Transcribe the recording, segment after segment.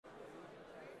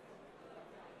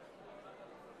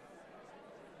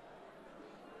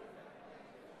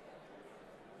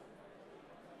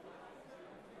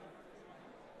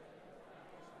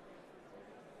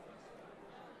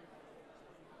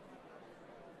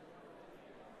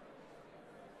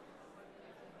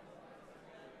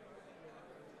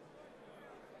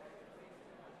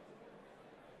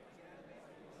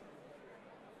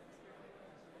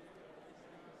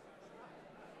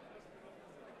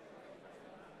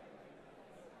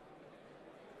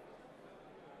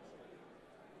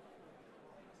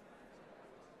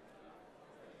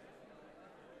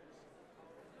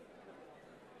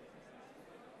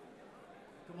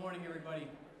morning, everybody.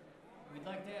 We'd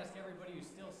like to ask everybody who's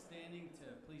still standing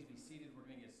to please be seated. We're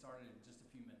going to get started in just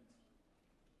a few minutes.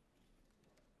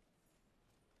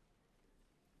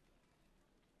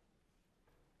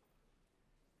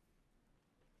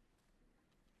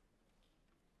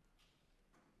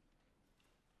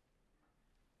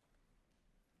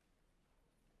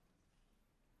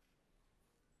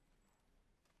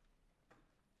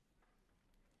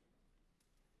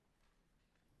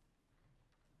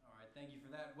 Thank you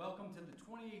for that. Welcome to the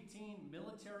 2018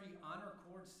 Military Honor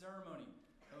Cord Ceremony,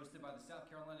 hosted by the South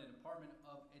Carolina Department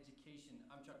of Education.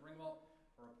 I'm Chuck Ringwalt,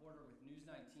 a reporter with News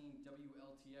 19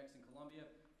 WLTX in Columbia,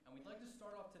 and we'd like to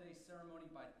start off today's ceremony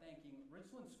by thanking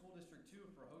Richland School District 2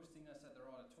 for hosting us at their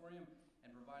auditorium and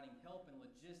providing help and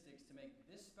logistics to make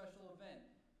this special event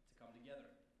to come together.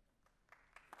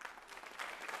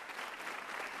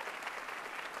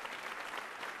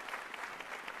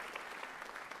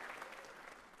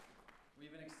 We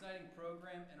have an exciting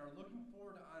program and are looking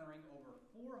forward to honoring over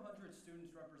 400 students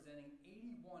representing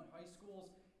 81 high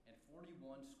schools and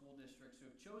 41 school districts who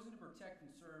have chosen to protect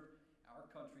and serve our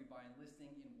country by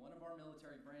enlisting in one of our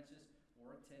military branches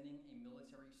or attending a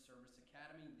military service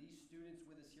academy. These students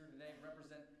with us here today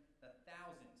represent the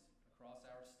thousands across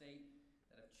our state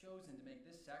that have chosen to make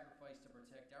this sacrifice to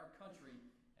protect our country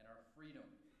and our freedom.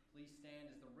 Please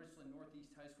stand as the Richland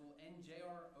Northeast High School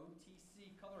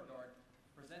NJROTC Color Guard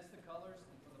presents the colors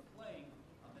and for the playing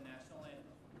of the national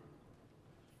anthem.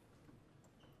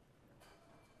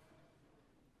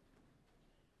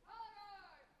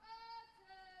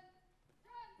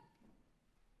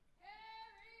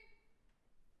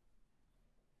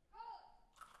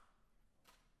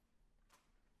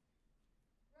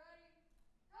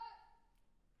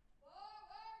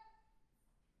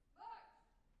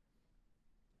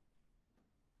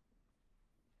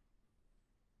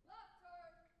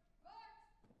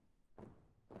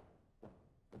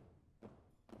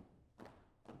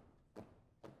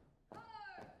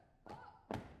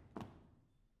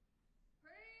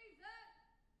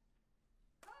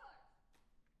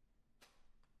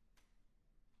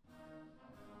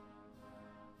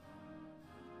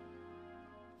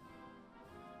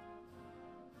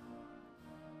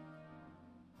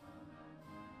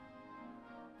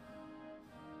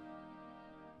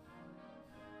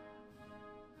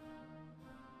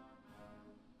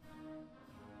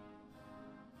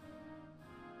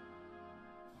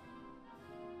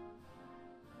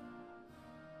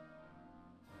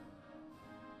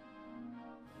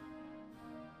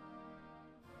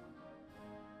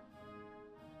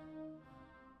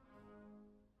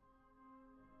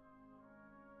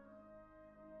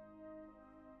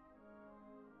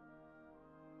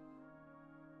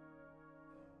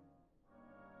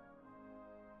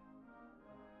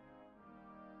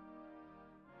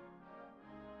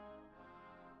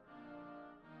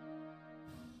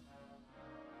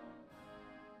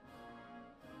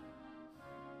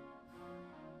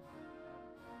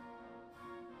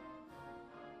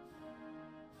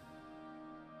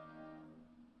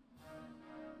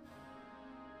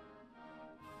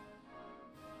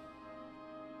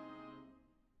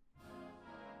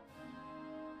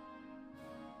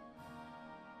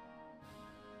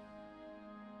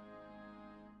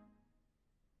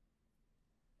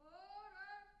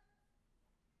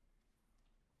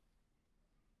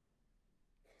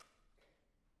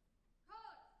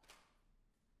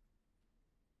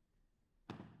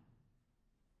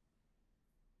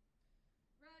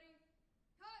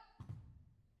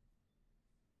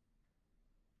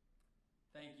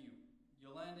 Thank you.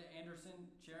 Yolanda Anderson,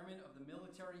 Chairman of the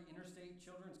Military Interstate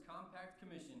Children's Compact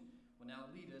Commission, will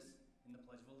now lead us in the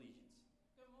Pledge of Allegiance.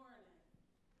 Good morning.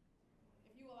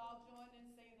 If you will all join in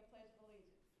saying the Pledge of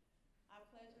Allegiance. I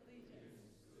pledge allegiance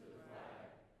to the flag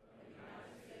of the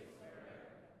United States of America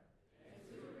and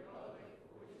to the republic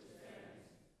for which it stands,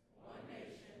 one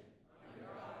nation, under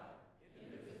God,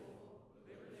 indivisible, with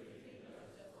liberty and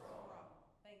justice for all.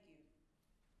 Thank you.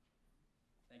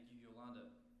 Thank you, Yolanda.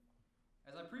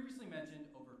 As I previously mentioned,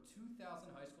 over 2,000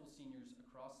 high school seniors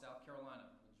across South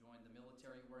Carolina will join the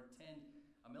military or attend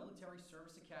a military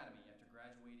service academy after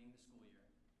graduating the school year.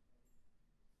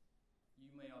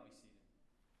 You may all be seated.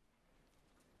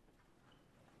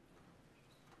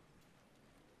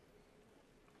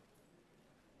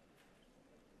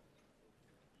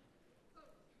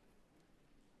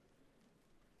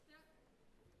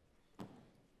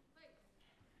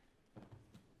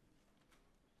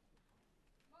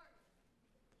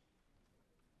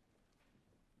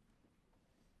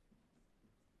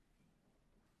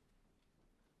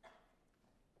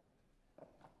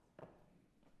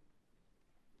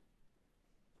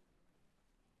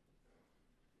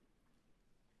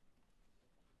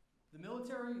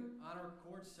 Military Honor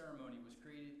Cord Ceremony was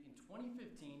created in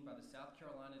 2015 by the South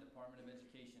Carolina Department of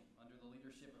Education under the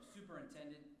leadership of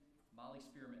Superintendent Molly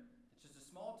Spearman. It's just a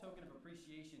small token of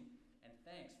appreciation and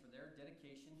thanks for their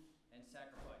dedication and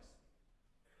sacrifice.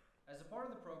 As a part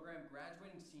of the program,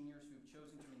 graduating seniors who have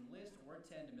chosen to enlist or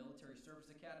attend a military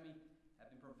service academy have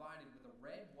been provided with a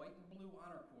red, white, and blue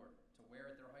honor cord to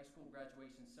wear at their high school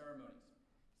graduation ceremonies.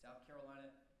 South Carolina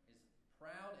is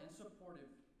proud and supportive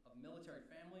of military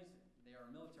families. They are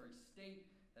a military state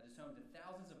that is home to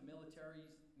thousands of military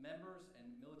members and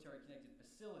military-connected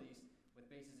facilities with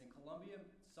bases in Columbia,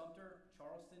 Sumter,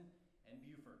 Charleston, and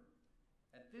Beaufort.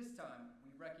 At this time,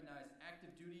 we recognize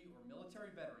active duty or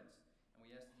military veterans, and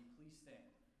we ask that you please stand.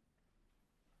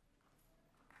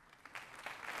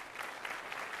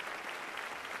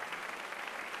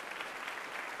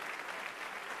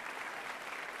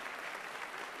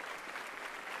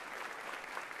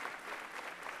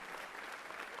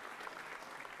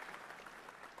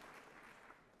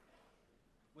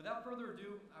 Without further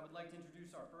ado, I would like to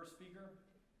introduce our first speaker.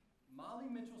 Molly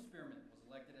Mitchell Spearman was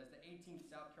elected as the 18th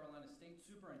South Carolina State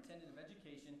Superintendent of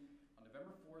Education on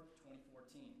November 4th,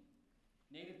 2014.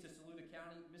 Native to Saluda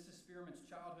County, Mrs. Spearman's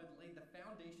childhood laid the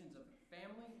foundations of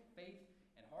family, faith,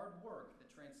 and hard work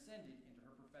that transcended into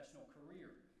her professional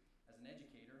career as an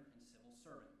educator and civil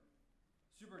servant.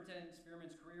 Superintendent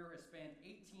Spearman's career has spanned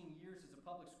 18 years as a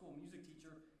public school music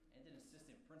teacher and an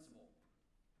assistant principal.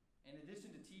 In addition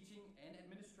to teaching and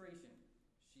administration,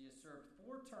 she has served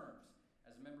 4 terms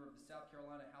as a member of the South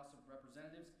Carolina House of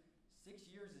Representatives, 6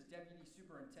 years as Deputy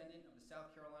Superintendent of the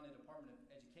South Carolina Department of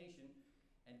Education,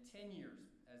 and 10 years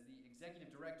as the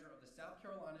Executive Director of the South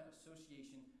Carolina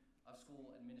Association of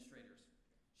School Administrators.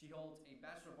 She holds a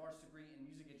Bachelor of Arts degree in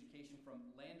Music Education from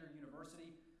Lander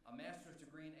University, a Master's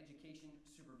degree in Education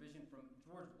Supervision from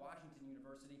George Washington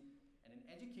University, and an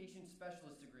Education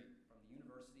Specialist degree from the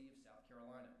University of South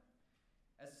Carolina.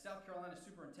 As the South Carolina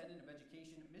Superintendent of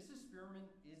Education, Mrs. Spearman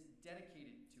is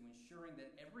dedicated to ensuring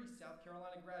that every South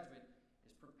Carolina graduate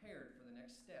is prepared for the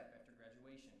next step after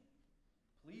graduation.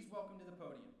 Please welcome to the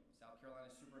podium, South Carolina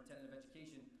Superintendent of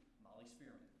Education, Molly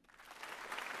Spearman.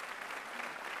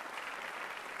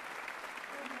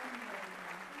 Good morning,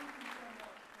 everyone. Thank you so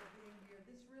much for being here.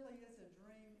 This really is a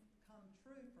dream come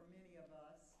true for many of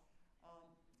us.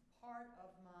 Part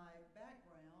of my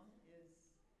background is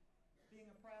being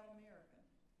a proud American.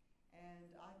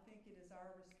 And I think it is our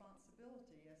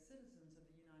responsibility as citizens of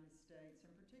the United States,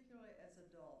 and particularly as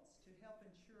adults, to help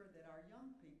ensure that our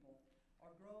young people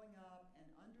are growing up and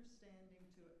understanding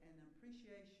to an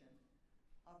appreciation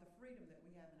of the freedom that we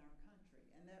have in our country.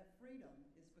 And that freedom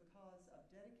is because of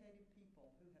dedicated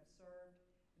people who have served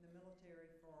in the military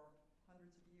for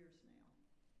hundreds of years now,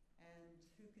 and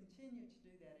who continue to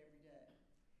do that every day.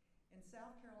 In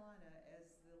South Carolina, as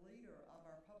the leader of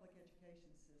our public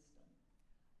education system,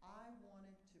 I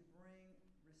wanted to bring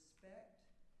respect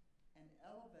and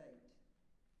elevate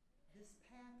this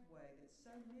pathway that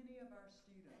so many of our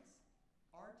students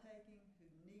are taking who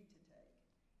need to take.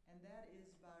 And that is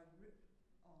by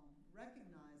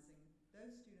recognizing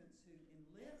those students who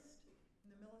enlist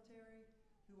in the military,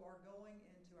 who are going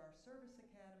into our service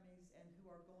academies, and who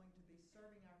are going to be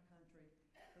serving our country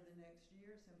for the next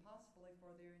years and possibly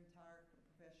for their entire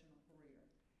professional career.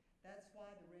 That's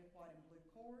why the red, white, and blue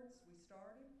cords we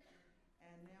started,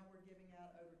 and now we're giving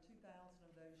out over 2,000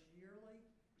 of those yearly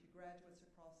to graduates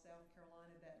across South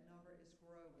Carolina. That number is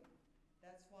growing.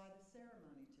 That's why the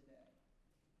ceremony today.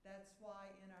 That's why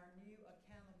in our new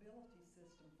accountability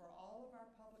system for all of our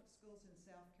public schools in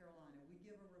South Carolina, we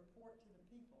give a report to the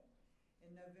people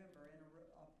in November in a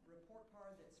report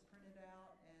card that's printed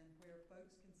out and where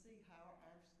folks can see how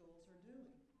our schools are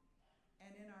doing.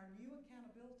 And in our new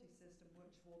accountability system,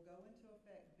 which will go into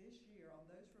effect this year on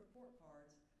those report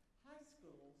cards, high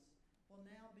schools will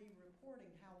now be reporting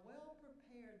how well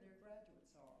prepared their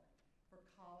graduates are for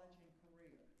college and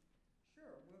career.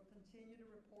 Sure, we'll continue to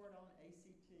report on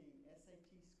ACT,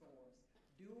 SAT scores,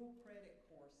 dual credit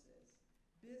courses,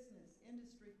 business,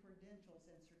 industry credentials,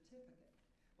 and certificates.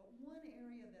 But one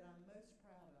area that I'm most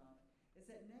proud of is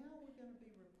that now we're going to be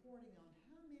reporting on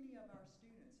how many of our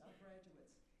students, our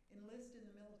graduates, enlist in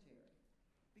the military,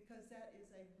 because that is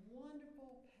a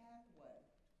wonderful pathway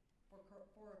for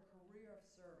a career of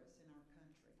service in our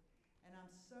country. And I'm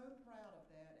so proud of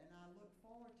that, and I look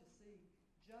forward to see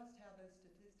just how those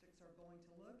statistics are going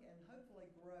to look and hopefully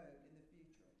grow in the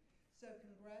future. So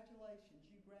congratulations,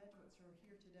 you graduates who are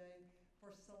here today,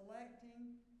 for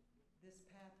selecting this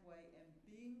pathway and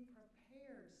being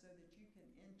prepared so that you can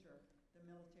enter the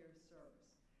military service.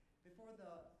 Before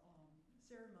the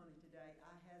ceremony today,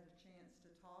 I had a chance to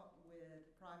talk with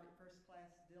Private First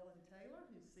Class Dylan Taylor,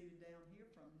 seated down here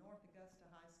from North Augusta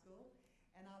High School,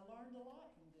 and I learned a lot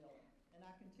from Dylan, and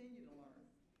I continue to learn.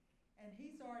 And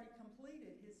he's already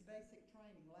completed his basic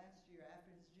training last year after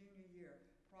his junior year,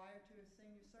 prior to his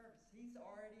senior service. He's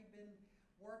already been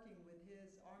working with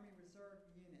his Army Reserve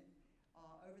unit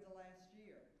over the last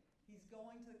year. He's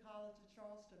going to the College of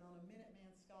Charleston on a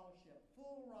Minuteman scholarship,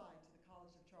 full ride to the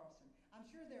College of Charleston. I'm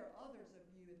sure there are others of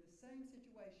you in the same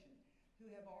situation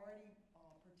who have already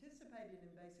participated in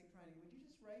basic training. Would you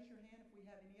just raise your hand if we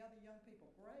have any other young people?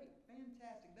 Great,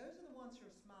 fantastic. Those are the ones who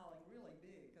are smiling really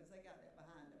big because they got that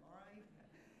behind them, all right?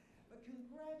 But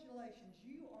congratulations,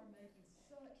 you are making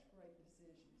such great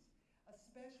decisions. A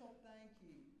special thank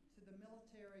you to the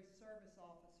military service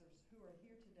officers who are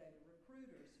here today, the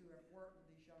recruiters who have worked with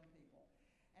these young people.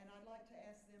 And I'd like to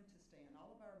ask them to stand,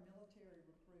 all of our military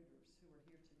recruiters who are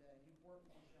here today, who've worked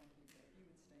with these young people, if you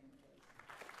would stand, please.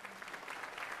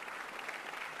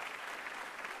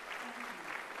 Thank you.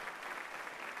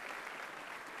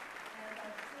 And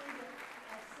I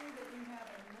see that we have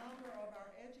a number of our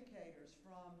educators,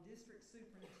 from district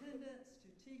superintendents to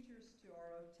teachers to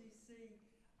our OTC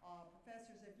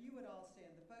professors. If you would all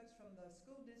stand, the folks from the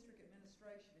school district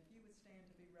administration, if you would stand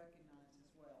to be recognized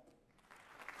as well.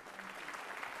 Thank you.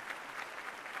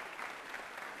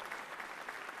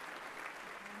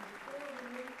 And before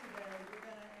we leave today, we're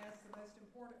going to ask the most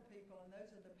important people, and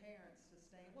those are the parents, to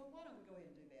stand. Well, why don't we go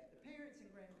ahead and do that? The parents and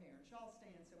grandparents, y'all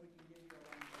stand so we can give you a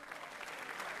round of applause.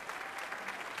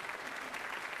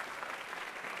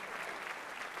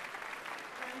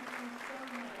 Thank you so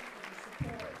much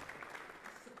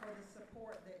for the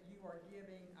support that you are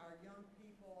giving our young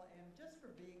people, and just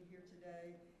for being here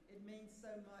today. It means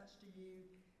so much to you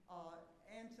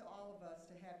and to all of us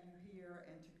to have you here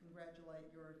and to congratulate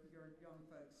your young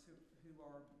folks who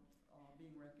are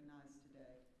being recognized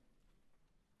today.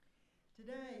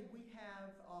 Today we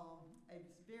have a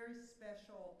very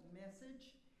special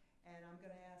message, and I'm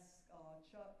going to ask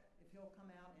Chuck if he'll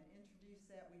come out and introduce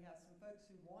that. We have some folks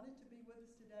who wanted to be with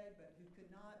us today but who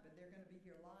could not, but they're going to be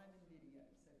here live in video.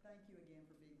 So thank you again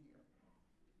for being here.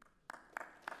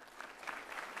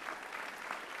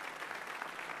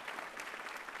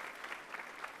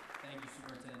 Thank you,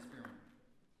 Superintendent Spearman.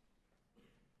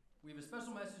 We have a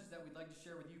special message that we'd like to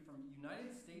share with you from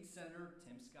United States Senator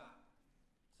Tim Scott.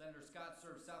 Senator Scott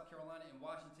serves South Carolina and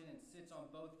Washington and sits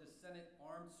on both the Senate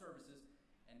Armed Services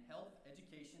and Health,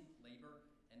 Education, Labor,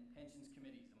 and Pensions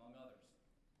Committees, among others.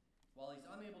 While he's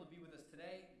unable to be with us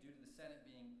today due to the Senate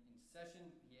being in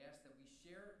session, he asked that we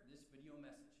share this video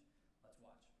message. Let's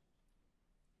watch.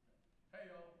 Hey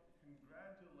y'all,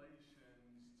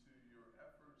 congratulations to your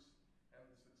efforts and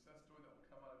the success story that will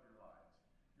come out of your lives.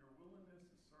 Your willingness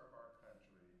to serve our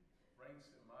country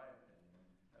ranks, in my opinion,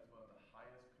 as one of the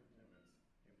highest commitments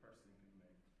a person can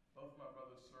make. Both my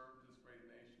brothers served this great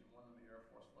nation, one in the Air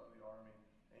Force, one in the Army,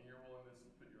 and your willingness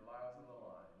to put your lives on the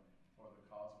line for the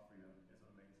cause of freedom is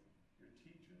amazing. Your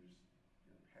teachers,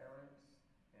 your parents,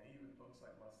 and even folks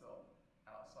like myself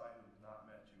outside who have not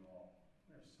met you all,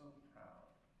 we are so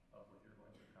proud of what you're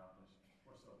going to accomplish.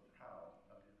 We're so proud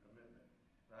of your commitment.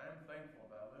 And I am thankful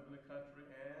that I live in a country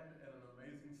and in an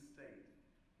amazing state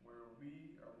where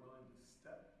we are willing to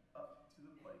step up to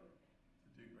the plate to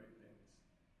do great things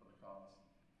for the cause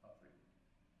of freedom.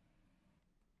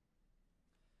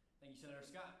 Thank you, Senator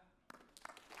Scott.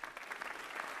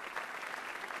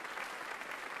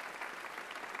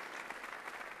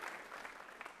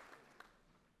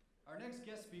 Our next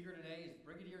guest speaker today is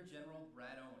Brigadier General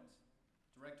Brad Owens,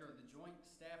 Director of the Joint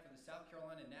Staff of the South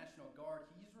Carolina National Guard.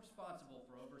 He's responsible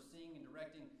for overseeing and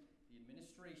directing the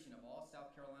administration of all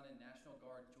South Carolina National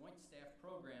Guard Joint Staff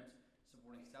programs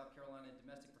supporting South Carolina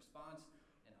domestic response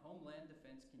and homeland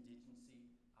defense contingency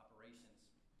operations.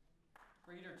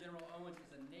 Brigadier General Owens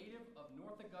is a native of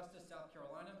North Augusta, South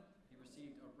Carolina. He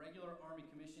received a regular Army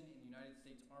commission in the United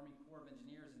States Army Corps of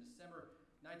Engineers in December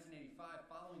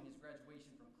 1985 following his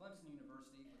graduation from Clemson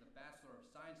University with a Bachelor of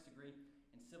Science degree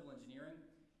in Civil Engineering.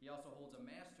 He also holds a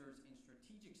Master's in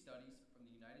Strategic Studies from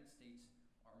the United States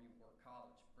Army War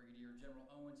College. Brigadier General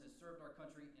Owens has served our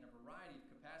country in a variety of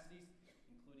capacities,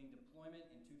 including deployment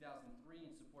in 2003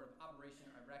 in support of Operation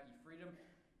Iraqi Freedom,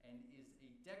 and is a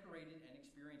decorated and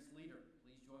experienced leader.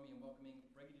 Please join me in welcoming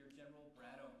Brigadier General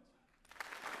Brad Owens.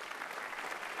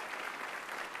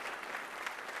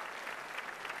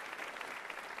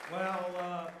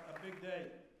 Well, a big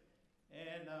day,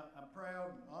 and I'm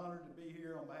proud and honored to be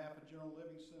here on behalf of General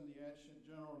Livingston, the Adjutant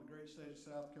General of the great state of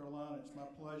South Carolina. It's my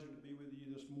pleasure to be with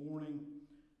you this morning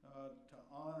to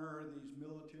honor these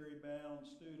military-bound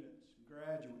students and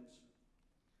graduates.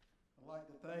 I'd like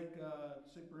to thank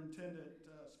Superintendent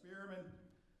Spearman,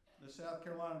 the South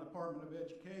Carolina Department of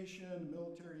Education,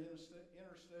 Military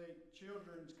Interstate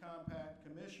Children's Compact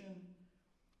Commission,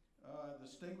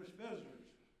 distinguished visitors.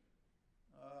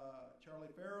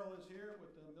 Charlie Farrell is here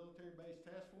with the Military Base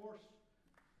Task Force.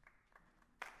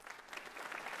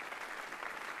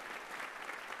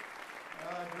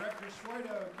 Director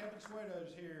Suedo, Kevin Suedo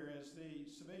is here as the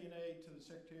civilian aide to the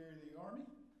Secretary of the Army.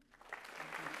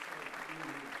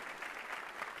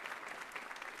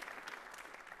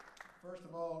 First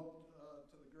of all,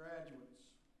 to the graduates,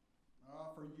 I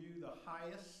offer you the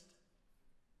highest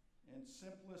and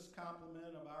simplest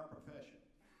compliment of our profession.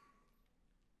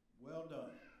 Well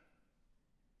done.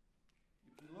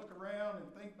 If you look around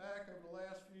and think back over the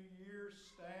last few years,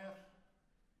 staff,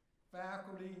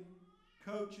 faculty,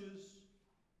 coaches,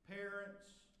 parents,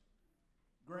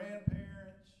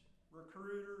 grandparents,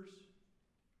 recruiters,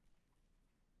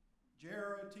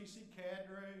 JERA, TC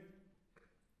cadre,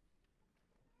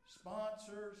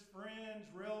 sponsors, friends,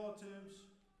 relatives,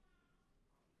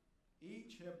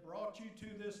 each have brought you to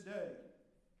this day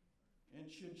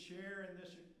and should share in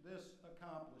this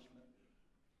accomplishment.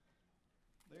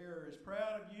 They are as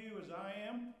proud of you as I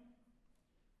am,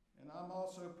 and I'm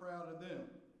also proud of them.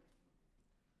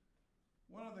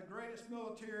 One of the greatest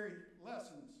military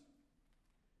lessons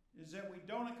is that we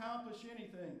don't accomplish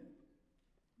anything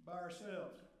by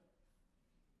ourselves.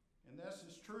 And that's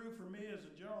as true for me as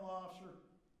a general officer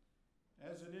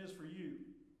as it is for you.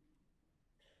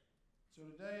 So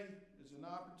today is an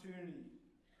opportunity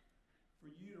for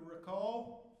you to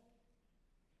recall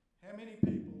how many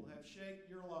people have shaped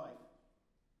your life.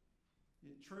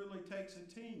 It truly takes a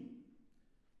team,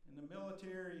 and the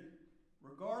military,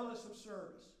 regardless of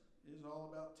service, is all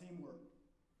about teamwork.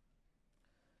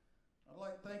 I'd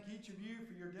like to thank each of you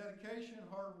for your dedication,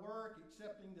 hard work,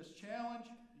 accepting this challenge.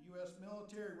 The U.S.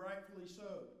 military, rightfully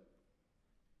so,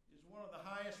 is one of the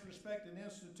highest respected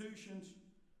institutions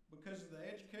because of the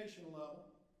education level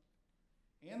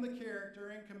and the character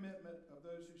and commitment of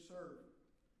those who serve.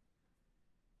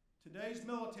 Today's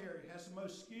military has the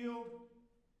most skilled,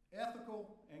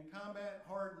 ethical, and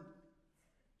combat-hardened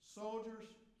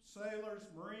soldiers, sailors,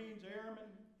 Marines, airmen,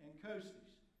 and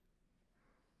coasties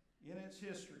in its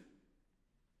history.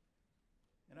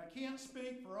 And I can't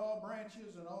speak for all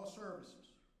branches and all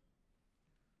services,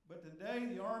 but today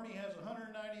the Army has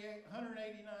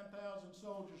 189,000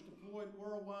 soldiers deployed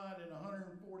worldwide in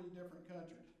 140 different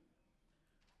countries.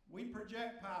 We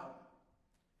project power,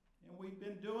 and we've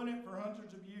been doing it for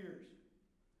hundreds of years.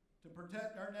 To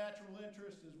protect our natural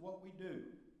interests is what we do.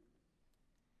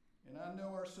 And I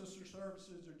know our sister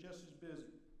services are just as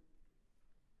busy.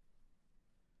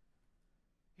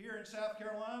 Here in South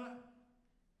Carolina,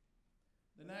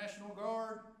 the National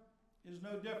Guard is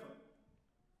no different.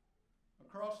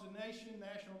 Across the nation,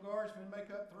 National Guardsmen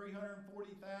make up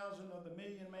 340,000 of the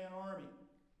million-man Army.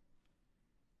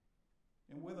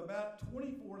 And with about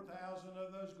 24,000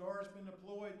 of those Guardsmen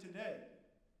deployed today,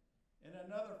 and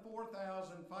another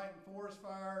 4,000 fighting forest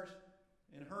fires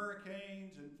and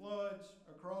hurricanes and floods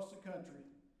across the country,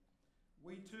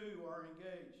 we too are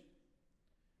engaged.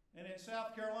 And in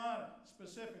South Carolina,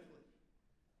 specifically,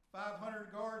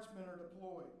 500 Guardsmen are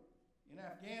deployed in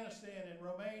Afghanistan and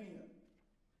Romania,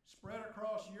 spread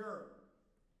across Europe,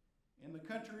 in the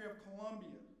country of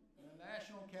Colombia, in the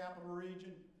National Capital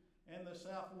Region, and the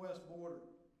Southwest border.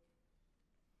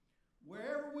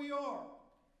 Wherever we are,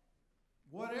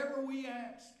 whatever we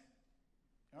ask,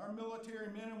 our military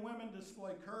men and women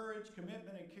display courage,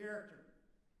 commitment, and character.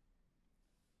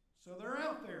 So they're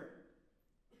out there,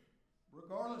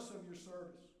 regardless of your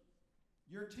service.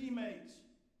 Your teammates,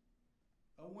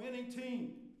 a winning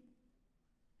team,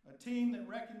 a team that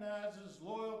recognizes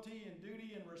loyalty and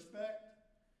duty and respect,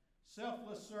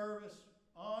 selfless service,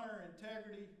 honor,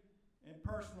 integrity, and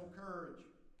personal courage.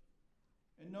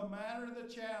 And no matter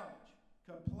the challenge,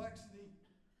 complexity,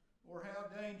 or how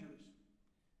dangerous,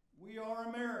 we are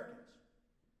Americans.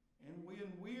 And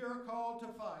when we are called to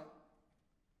fight,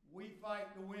 we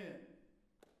fight to win.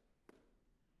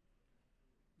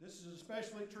 This is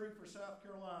especially true for South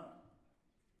Carolina.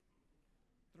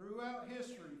 Throughout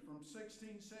history, from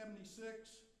 1676,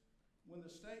 when the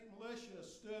state militia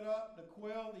stood up to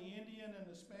quell the Indian and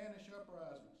the Spanish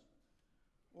uprisings,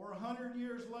 or 100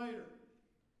 years later,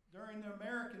 during the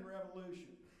American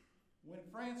Revolution, when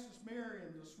Francis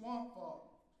Marion, the Swamp Fox,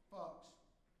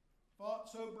 fought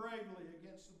so bravely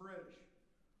against the British,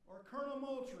 or Colonel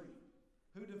Moultrie,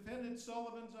 who defended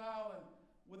Sullivan's Island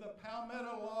with a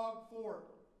palmetto log fort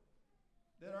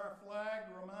that our flag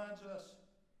reminds us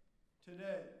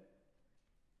today.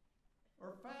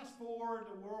 Or fast forward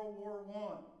to World War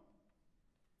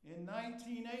I. In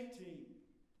 1918,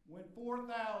 when 4,000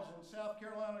 South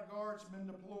Carolina Guardsmen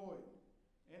deployed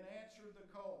and answered the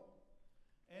call.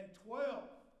 And 12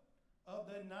 of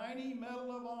the 90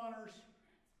 Medal of Honors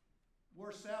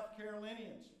were South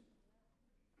Carolinians,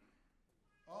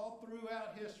 all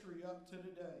throughout history up to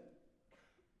today.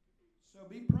 So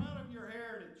be proud of your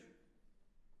heritage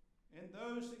and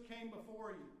those that came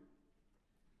before you,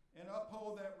 and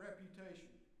uphold that reputation.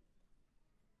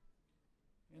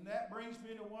 And that brings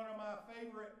me to one of my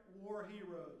favorite war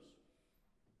heroes,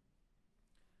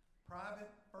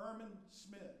 Private Furman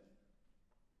Smith.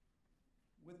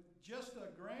 With just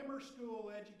a grammar school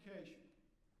education,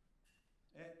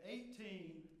 at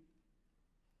 18,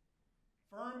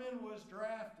 Furman was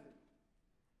drafted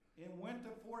and went to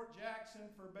Fort Jackson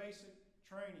for basic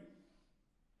training.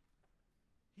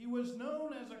 He was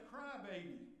known as a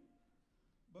crybaby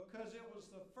because it was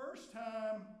the first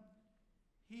time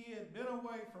he had been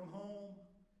away from home,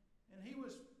 and he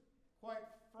was, quite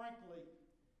frankly,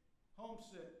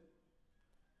 homesick.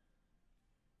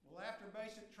 Well, after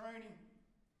basic training,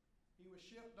 he was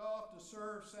shipped off to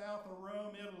serve south of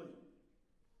Rome, Italy.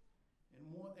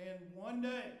 And one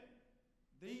day,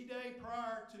 the day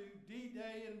prior to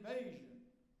D-Day invasion,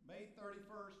 May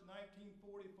 31st,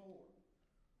 1944,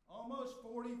 almost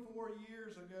 44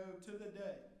 years ago to the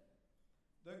day,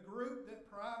 the group that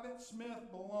Private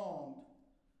Smith belonged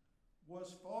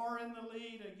was far in the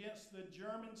lead against the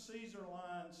German Caesar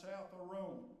line south of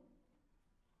Rome.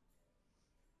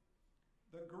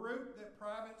 The group that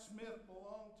Private Smith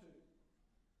belonged to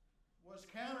was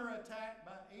counterattacked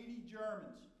by 80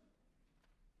 Germans.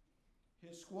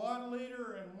 His squad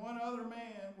leader and one other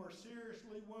man were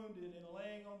seriously wounded and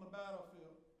laying on the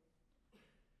battlefield.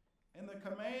 And the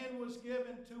command was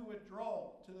given to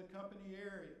withdraw to the company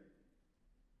area.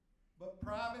 But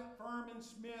Private Furman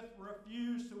Smith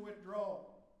refused to withdraw.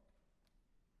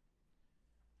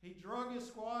 He drug his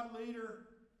squad leader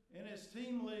and his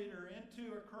team leader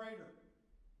into a crater,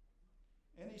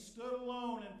 and he stood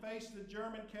alone and faced the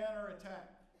German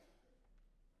counterattack.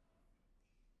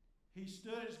 He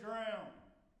stood his ground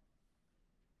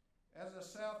as a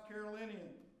South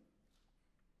Carolinian,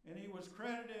 and he was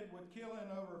credited with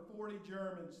killing over 40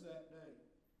 Germans that day.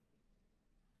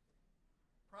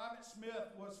 Private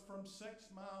Smith was from 6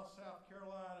 Mile, South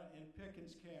Carolina in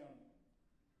Pickens County.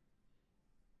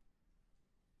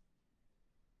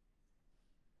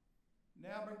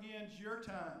 Now begins your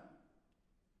time.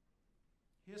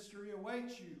 History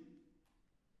awaits you.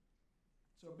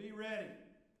 So be ready.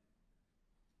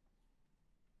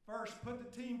 First, put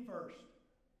the team first.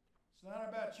 It's not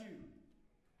about you.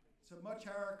 It's a much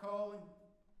higher calling.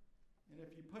 And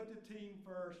if you put the team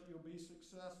first, you'll be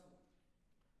successful.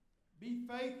 Be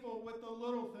faithful with the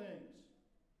little things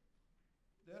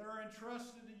that are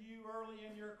entrusted to you early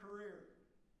in your career.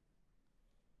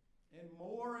 And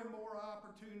more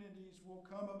opportunities will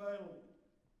come available.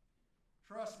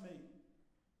 Trust me,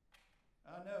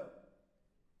 I know.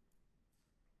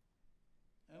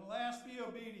 And last, be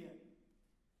obedient.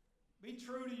 Be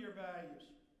true to your values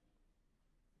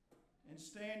and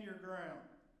stand your ground.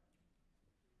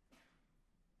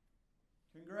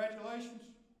 Congratulations.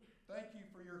 Thank you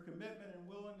for your commitment and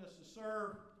willingness to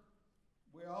serve.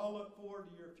 We all look forward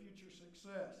to your future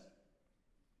success.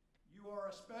 You are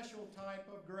a special type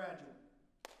of graduate.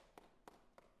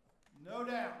 No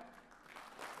doubt.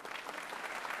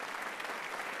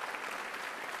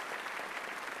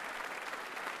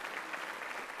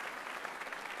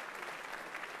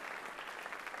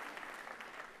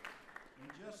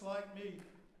 And just like me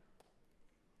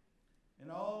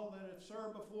and all that have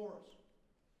served before us,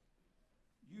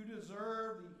 you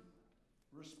deserve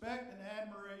the respect and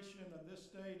admiration of this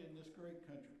state and this great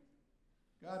country.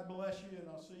 God bless you, and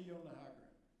I'll see you on the high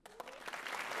ground.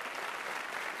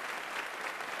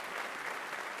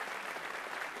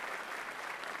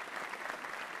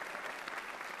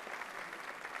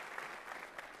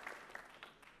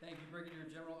 Thank you, Brigadier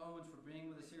General Owens, for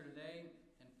being with us here today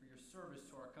and for your service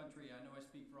to our country. I know I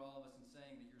speak for all of us in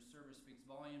saying that your service speaks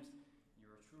volumes, and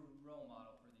you're a true role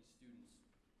model for these students.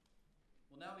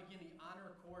 We'll now begin the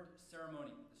honor cord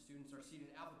ceremony. The students are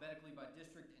seated alphabetically by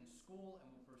district and school and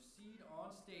will proceed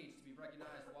on stage to be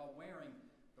recognized while wearing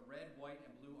the red, white,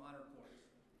 and blue honor cords.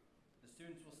 The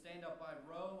students will stand up by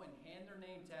row and hand their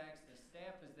name tags to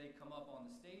staff as they come up on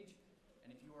the stage.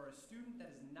 And if you are a student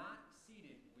that is not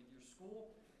seated with your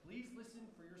school, please listen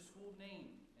for your school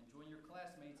name and join your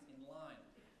classmates in line.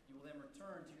 You will then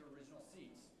return to your original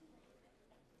seats.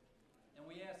 And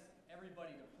we ask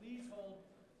everybody to please hold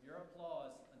your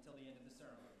applause until the end of the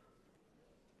ceremony.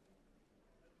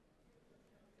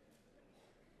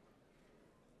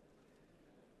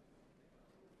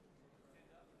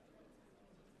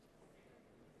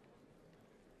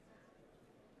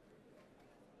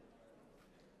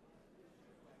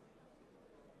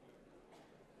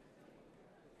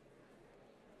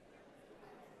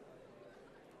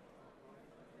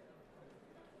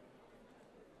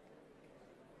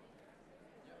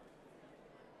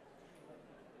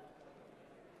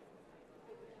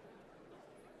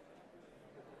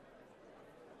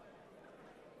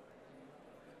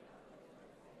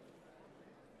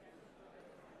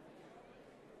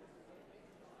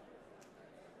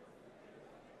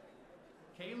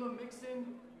 Kayla Mixon,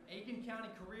 Aiken County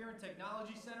Career and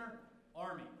Technology Center,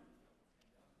 Army.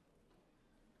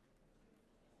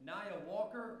 Naya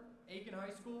Walker, Aiken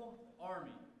High School,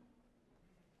 Army.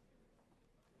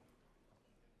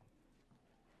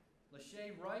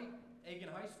 Lachey Wright, Aiken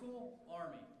High School,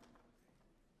 Army.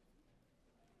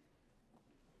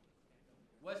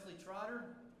 Wesley Trotter,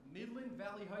 Midland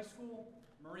Valley High School,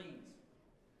 Marines.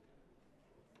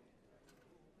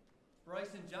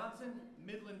 Bryson Johnson,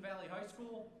 Midland Valley High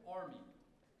School, Army.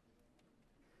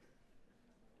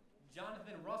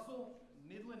 Jonathan Russell,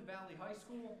 Midland Valley High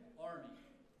School, Army.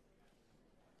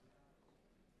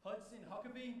 Hudson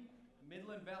Huckabee,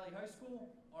 Midland Valley High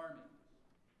School, Army.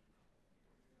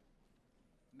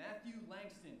 Matthew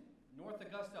Langston, North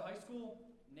Augusta High School,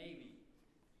 Navy.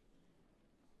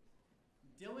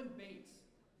 Dylan Bates,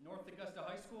 North Augusta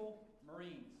High School,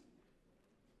 Marines.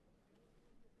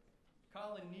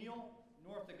 Colin Neal,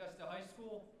 North Augusta High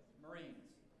School,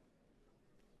 Marines.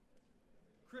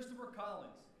 Christopher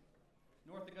Collins,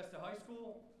 North Augusta High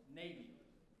School, Navy.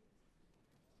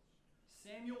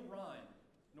 Samuel Ryan,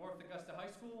 North Augusta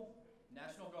High School,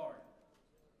 National Guard.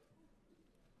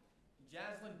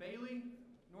 Jaslyn Bailey,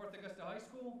 North Augusta High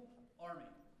School, Army.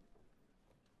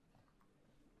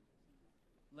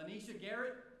 Lanisha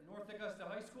Garrett, North Augusta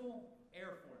High School,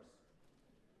 Air Force.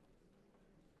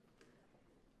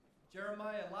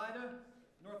 Jeremiah Lida,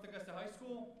 North Augusta High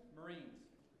School, Marines.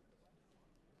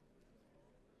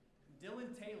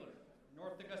 Dylan Taylor,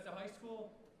 North Augusta High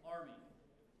School, Army.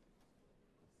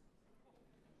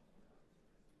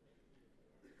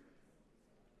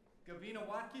 Gavina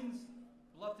Watkins,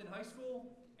 Bluffton High School,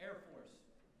 Air Force.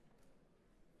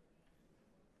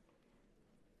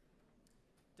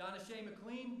 Donna Shea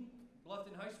McLean,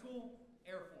 Bluffton High School,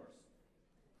 Air Force.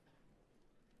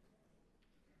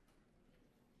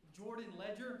 Jordan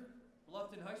Ledger,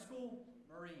 Bluffton High School,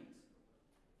 Marines.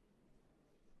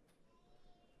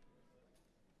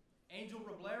 Angel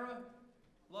Reblera,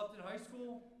 Bluffton High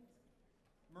School,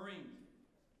 Marines.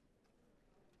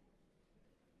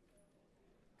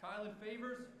 Kylan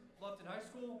Favors, Bluffton High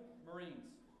School,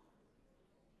 Marines.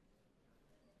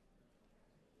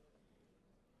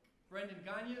 Brendan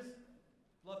Gagnes,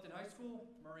 Bluffton High School,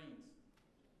 Marines.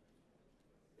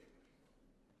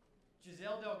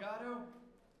 Giselle Delgado,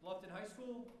 Bluffton High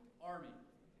School, Army.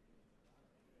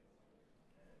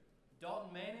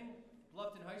 Dalton Manning,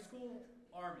 Bluffton High School,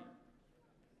 Army.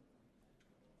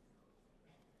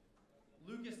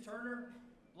 Lucas Turner,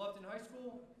 Bluffton High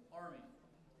School, Army.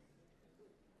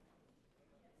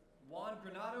 Juan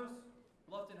Granados,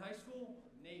 Bluffton High School,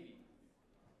 Navy.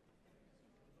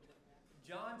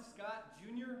 John Scott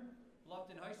Jr.,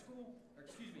 Bluffton High School,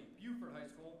 Buford High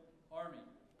School, Army.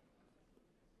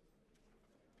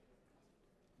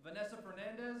 Vanessa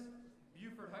Fernandez,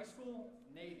 Buford High School,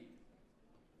 Navy.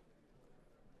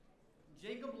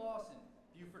 Jacob Lawson,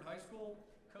 Buford High School,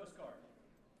 Coast Guard.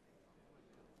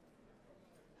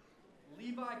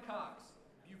 Levi Cox,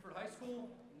 Buford High School,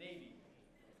 Navy.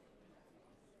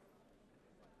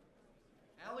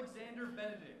 Alexander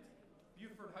Benedict,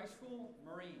 Buford High School,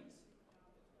 Marines.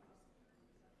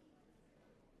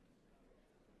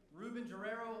 Ruben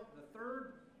Guerrero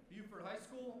III, Buford High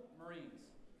School, Marines.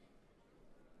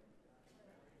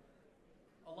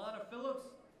 Alana Phillips,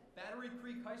 Battery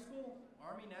Creek High School,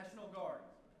 Army National Guard.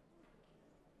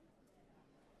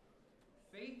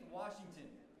 Faith Washington,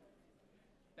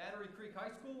 Battery Creek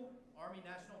High School, Army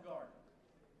National Guard.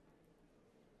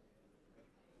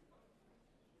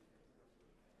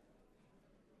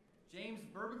 James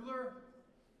Burbigler,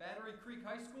 Battery Creek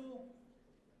High School,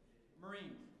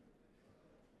 Marines.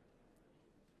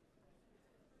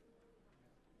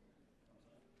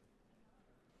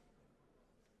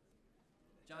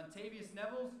 John Tavius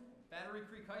Nevels, Battery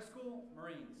Creek High School,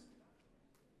 Marines.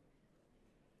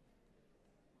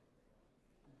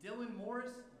 Dylan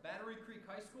Morris, Battery Creek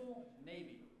High School,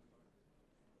 Navy.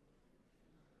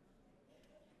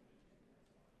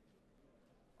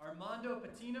 Armando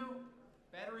Patino,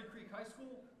 Battery Creek High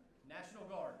School, National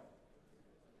Guard.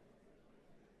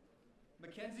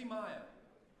 Mackenzie Maya,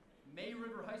 May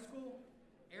River High School,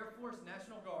 Air Force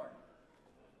National Guard.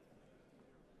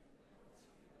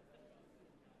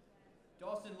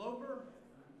 Dawson Loper,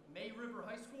 May River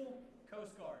High School,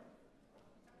 Coast Guard.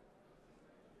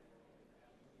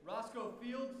 Roscoe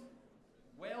Fields,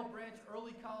 Whale Branch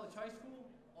Early College High School,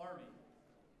 Army.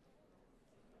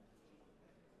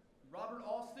 Robert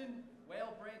Alston,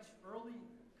 Whale Branch Early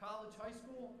College High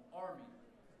School, Army.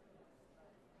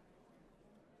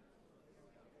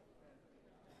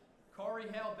 Corey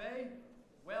Hale Bay,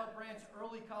 Whale Branch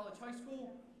Early College High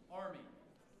School, Army.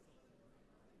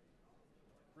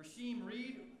 Rasheem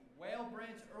Reed, Whale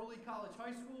Branch Early College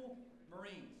High School,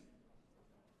 Marines.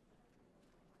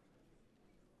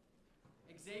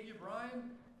 Xavier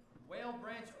Bryan, Whale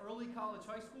Branch Early College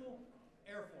High School,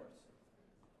 Air Force.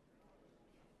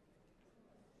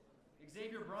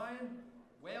 Xavier Bryan,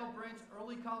 Whale Branch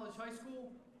Early College High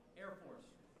School, Air Force.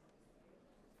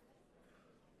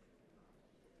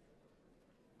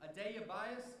 Adaya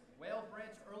Bias, Whale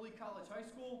Branch Early College High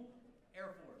School,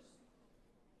 Air Force.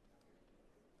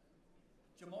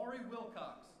 Jamari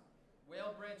Wilcox,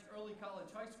 Whale Branch Early College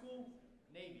High School,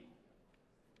 Navy.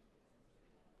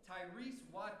 Tyrese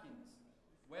Watkins,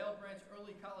 Whale Branch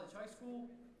Early College High School,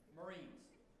 Marines.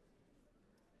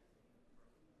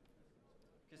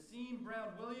 Kasim Brown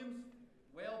Williams,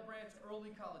 Whale Branch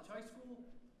Early College High School,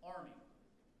 Army.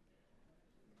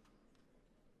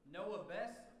 Noah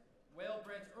Bess, Whale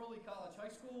Branch Early College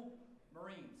High School,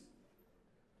 Marines.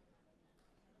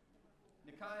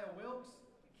 Nikiah Wilkes,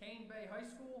 Cane Bay High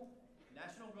School,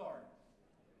 National Guard.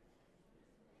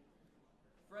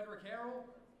 Frederick Harrell,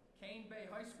 Cane Bay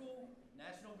High School,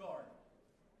 National Guard.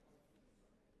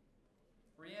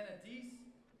 Brianna Deese,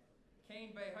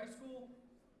 Cane Bay High School,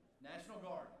 National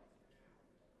Guard.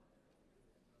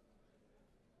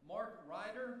 Mark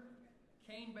Ryder,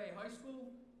 Cane Bay High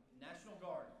School, National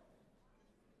Guard.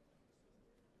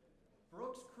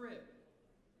 Brooks Cribb,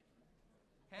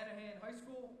 Hanahan High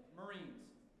School, Marines.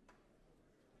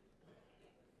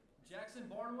 Jackson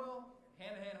Barnwell,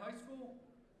 Hanahan High School,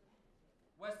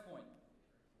 West Point.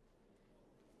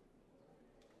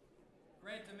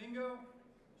 Grant Domingo,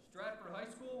 Stratford High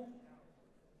School,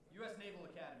 U.S. Naval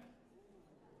Academy.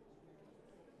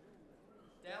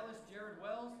 Dallas Jared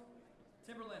Wells,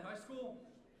 Timberland High School,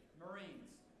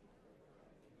 Marines.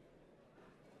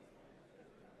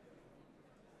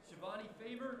 Shivani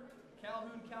Faber,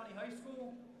 Calhoun County High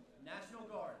School, National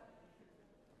Guard.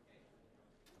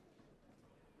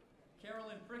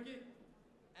 Carolyn Prickett,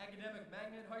 Academic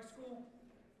Magnet High School,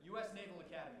 U.S. Naval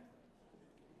Academy.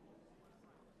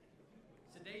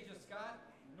 Sadeja Scott,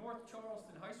 North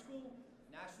Charleston High School,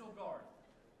 National Guard.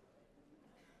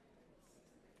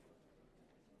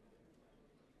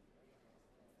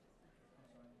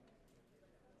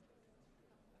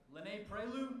 Lene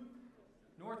Prelude,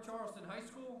 North Charleston High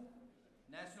School,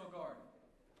 National Guard.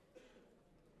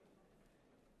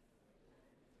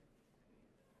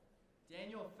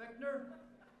 Daniel Fichtner,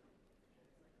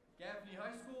 Gaffney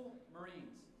High School,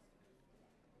 Marines.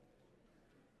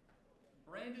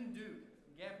 Brandon Duke,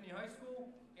 Gaffney High School,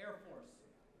 Air Force.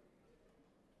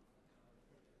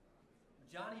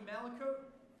 Johnny Malicote,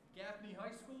 Gaffney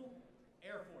High School,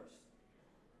 Air Force.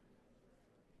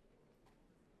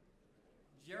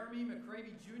 Jeremy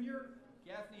McCravey Jr.,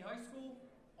 Gaffney High School,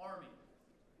 Army.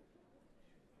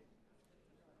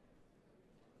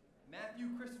 Matthew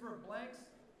Christopher Blanks,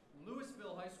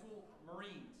 Louisville High School,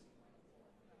 Marines.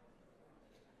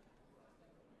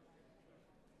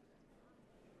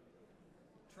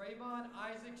 Trayvon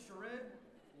Isaac Shared,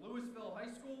 Louisville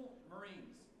High School,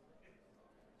 Marines.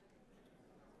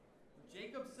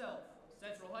 Jacob Self,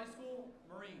 Central High School,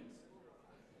 Marines.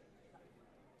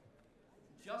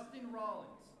 Justin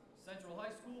Rollins, Central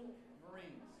High School,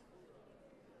 Marines.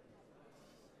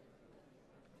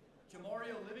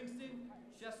 Jamario Livingston,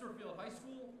 Chesterfield High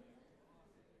School,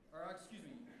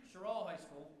 Sherall High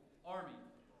School, Army.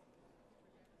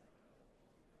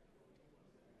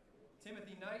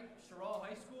 Timothy Knight, Sherall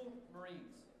High School, Marines.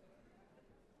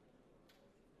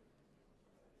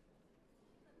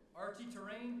 Archie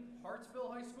Terrain,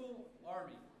 Hartsville High School,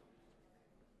 Army.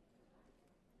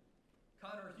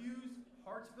 Connor Hughes,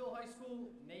 Hartsville High School,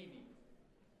 Navy.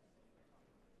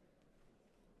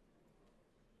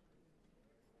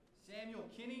 Samuel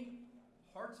Kinney,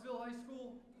 Hartsville High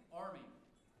School, Army.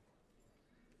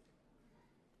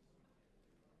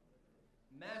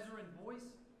 Mazarin Boyce,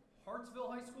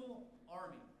 Hartsville High School,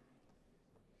 Army.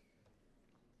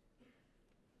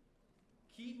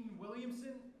 Keaton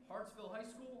Williamson, Hartsville High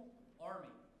School,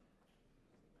 Army.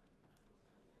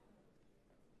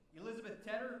 Elizabeth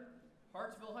Tedder,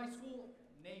 Hartsville High School,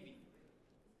 Navy.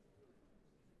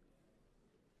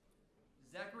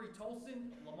 Zachary Tolson,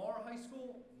 Lamar High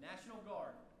School, National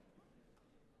Guard.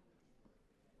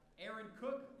 Aaron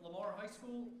Cook, Lamar High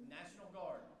School, National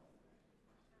Guard.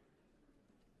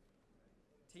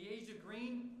 Tiaja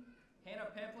Green, Hannah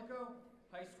Pamplico,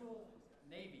 High School,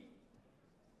 Navy.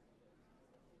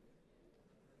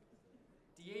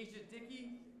 Deasia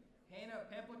Dickey, Hannah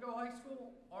Pamplico High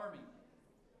School, Army.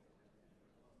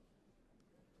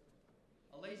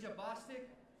 Alasia Bostic,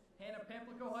 Hannah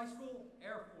Pamplico High School,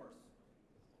 Air Force.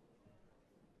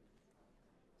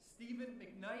 Stephen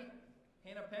McKnight,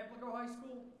 Hannah Pamplico High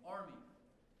School, Army.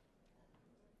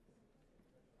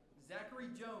 Zachary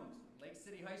Jones, Lake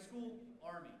City High School,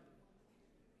 Army.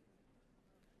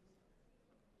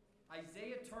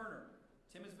 Isaiah Turner,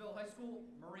 Timmonsville High School,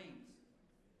 Marines.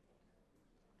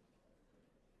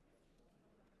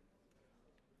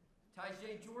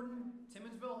 Tyjae Jordan,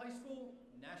 Timmonsville High School,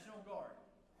 National Guard.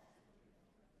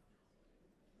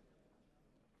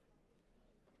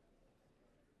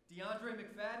 DeAndre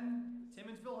McFadden,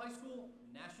 Timmonsville High School,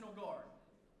 National Guard.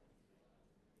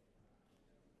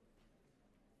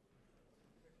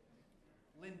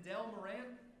 Lindell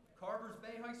Morant, Carvers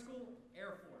Bay High School,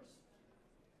 Air Force.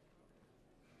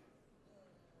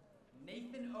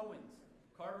 Nathan Owens,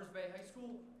 Carvers Bay High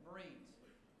School, Marines.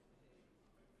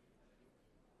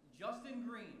 Justin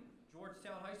Green,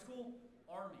 Georgetown High School,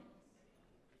 Army.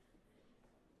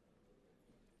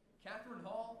 Catherine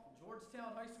Hall,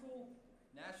 Georgetown High School,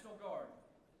 National Guard.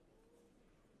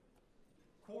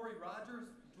 Corey Rogers,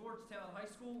 Georgetown High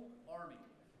School, Army.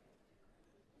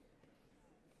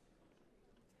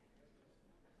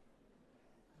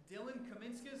 Dylan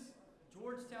Kaminskis,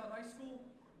 Georgetown High School,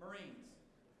 Marines.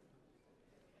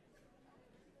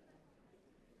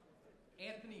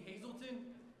 Anthony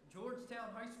Hazelton, Georgetown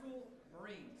High School,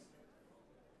 Marines.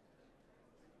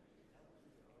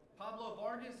 Pablo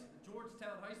Vargas,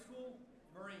 Georgetown High School,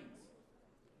 Marines.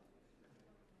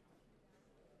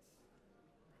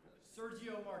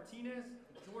 Sergio Martinez,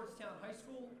 Georgetown High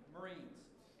School, Marines.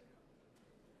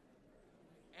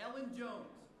 Alan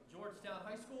Jones, Georgetown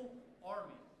High School,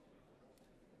 Army.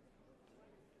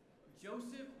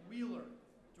 Joseph Wheeler,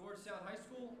 Georgetown High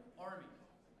School, Army.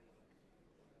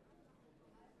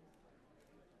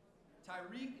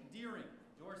 Tyreek Deering,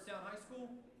 Georgetown High School,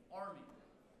 Army.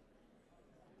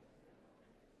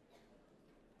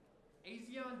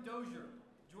 Azion Dozier,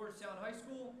 Georgetown High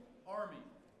School, Army.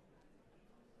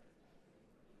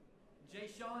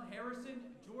 Jayshawn Harrison,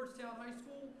 Georgetown High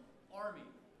School, Army.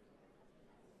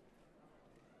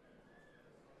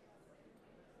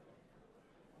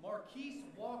 Marquise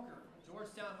Walker,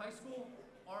 Georgetown High School,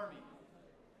 Army.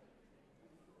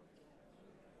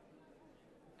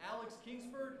 Alex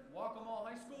Kingsford, Waccamaw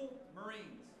High School,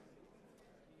 Marines.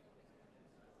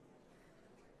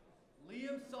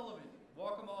 Liam Sullivan,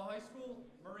 Waccamaw High School,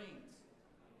 Marines.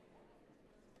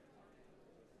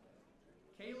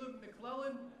 Caleb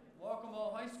McClellan,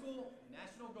 Waccamaw High School,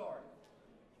 National Guard.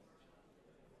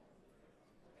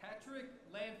 Patrick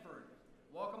Lanford,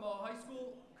 Waccamaw High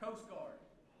School, Coast Guard.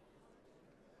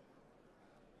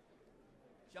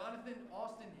 Jonathan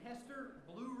Austin Hester,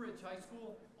 Blue Ridge High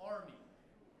School, Army.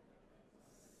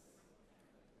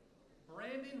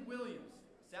 Brandon Williams,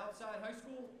 Southside High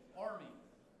School, Army.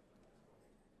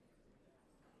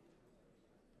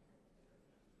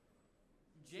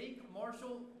 Jake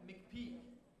Marshall McPeak,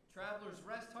 Travelers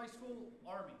Rest High School,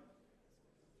 Army.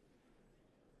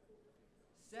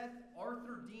 Seth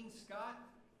Arthur Dean Scott,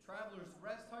 Travelers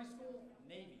Rest High School,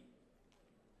 Navy.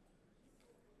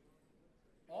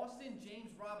 Austin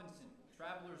James Robinson,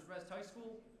 Travelers Rest High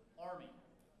School, Army.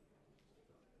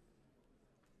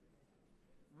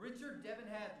 Richard Devin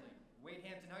Hadley, Wade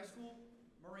Hampton High School,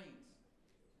 Marines.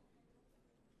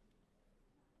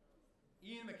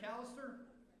 Ian McAllister,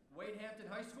 Wade Hampton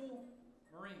High School,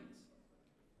 Marines.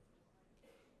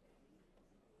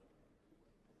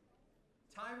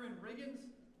 Tyron Riggins,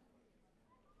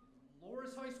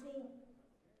 Loris High School,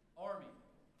 Army.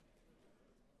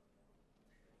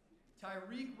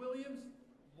 Tyreek Williams,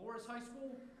 Loris High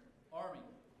School, Army.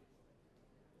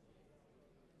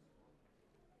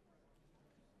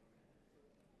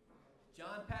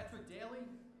 John Patrick Daly,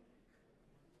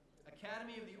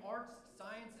 Academy of the Arts,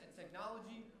 Science, and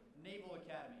Technology, Naval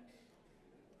Academy.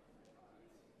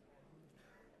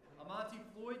 Amonte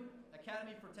Floyd,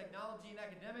 Academy for Technology and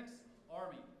Academics,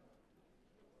 Army.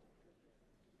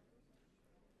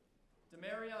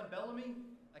 Demarion Bellamy,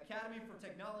 Academy for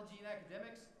Technology and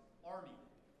Academics, Army.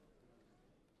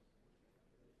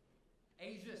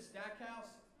 Asia Stackhouse,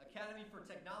 Academy for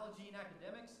Technology and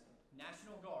Academics,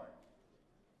 National Guard.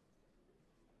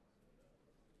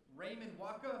 Raymond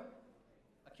Waka,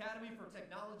 Academy for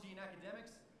Technology and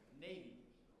Academics, Navy.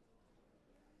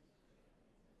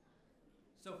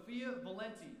 Sophia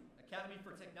Valenti, Academy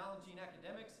for Technology and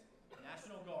Academics,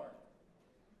 National Guard.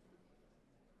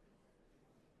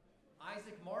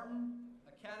 Isaac Martin,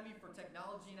 Academy for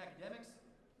Technology and Academics,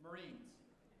 Marines.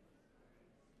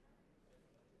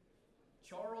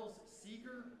 Charles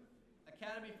Seeger,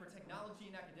 Academy for Technology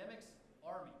and Academics,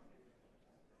 Army.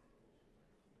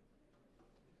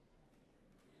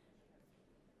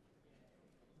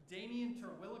 Damian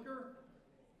Terwilliger,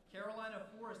 Carolina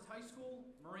Forest High School,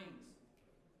 Marines.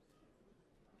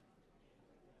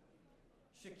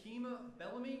 Shakima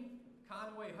Bellamy,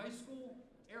 Conway High School,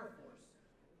 Air Force.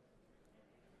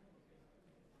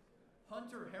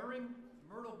 Hunter Herring,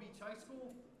 Myrtle Beach High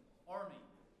School, Army.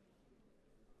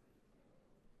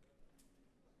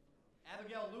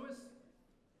 Abigail Lewis,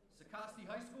 Sikorsky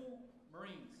High School,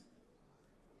 Marines.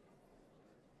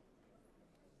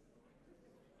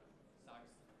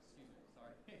 Excuse me,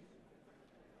 sorry.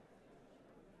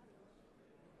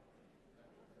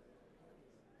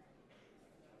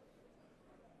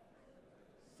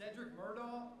 Cedric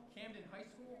Murdaugh, Camden High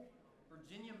School,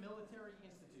 Virginia Military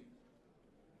Institute.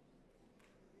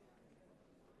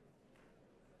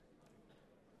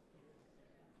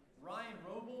 Ryan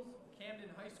Robles, Camden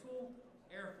High School,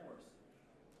 Air Force.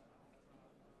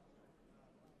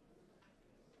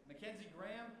 Mackenzie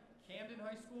Graham, Camden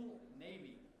High School,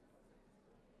 Navy.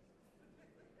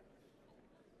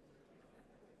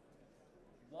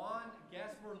 Juan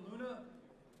Gaspar Luna,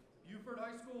 Buford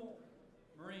High School,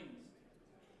 Marines.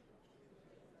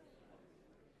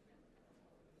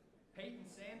 Peyton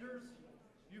Sanders,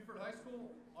 Buford High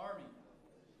School, Army.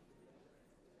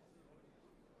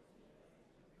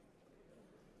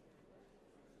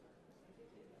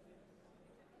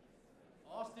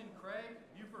 Austin Craig,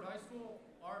 Buford High School,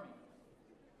 Army.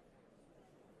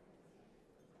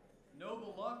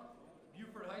 Noble Luck,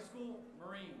 Buford High School,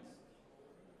 Marines.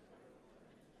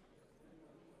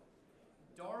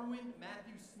 Darwin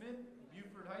Matthew Smith,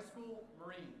 Buford High School,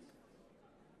 Marines.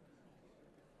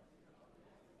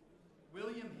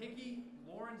 William Hickey,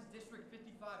 Lawrence District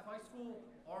 55 High School,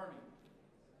 Army.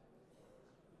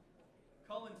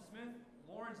 Cullen Smith,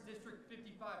 Lawrence District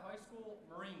 55 High School,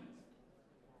 Marines.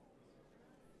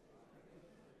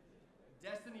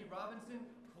 Destiny Robinson,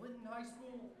 Clinton High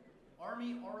School,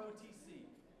 Army ROTC.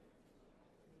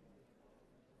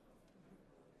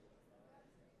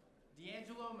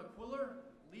 D'Angelo McQuiller,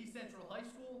 Lee Central High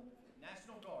School,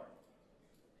 National Guard.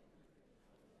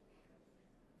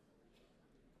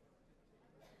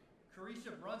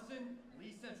 Carisha Brunson,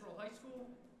 Lee Central High School,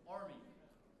 Army.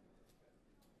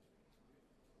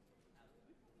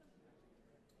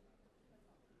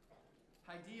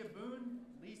 Hydea Boone,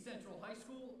 Lee Central High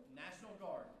School, National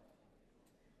Guard.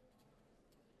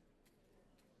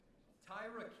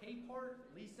 Tyra Capehart,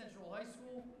 Lee Central High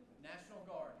School, National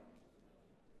Guard.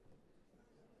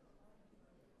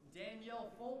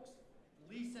 Danielle Folks,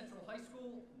 Lee Central High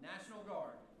School, National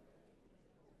Guard.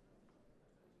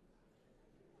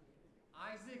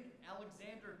 Isaac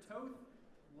Alexander Toth,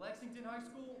 Lexington High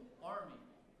School, Army.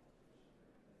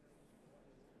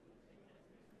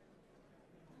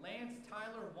 Lance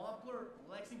Tyler Wampler,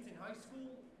 Lexington High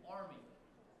School, Army.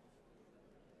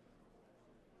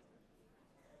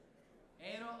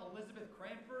 Anna Elizabeth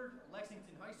Cranford,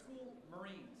 Lexington High School,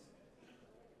 Marines.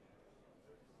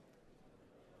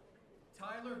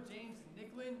 Tyler James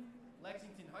Nicklin,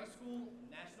 Lexington High School,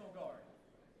 National Guard.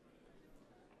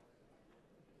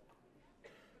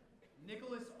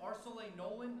 Nicholas Arcele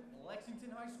Nolan,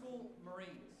 Lexington High School, Marines.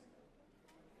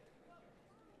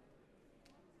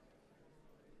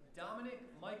 Dominic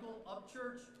Michael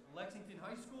Upchurch, Lexington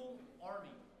High School, Army.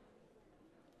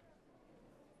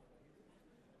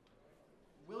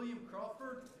 William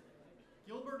Crawford,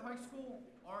 Gilbert High School,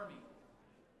 Army.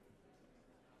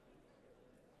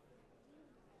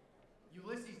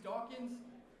 Ulysses Dawkins,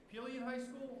 Pillion High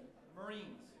School,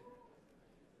 Marines.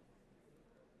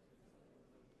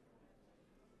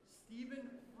 Stephen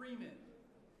Freeman,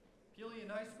 Pillion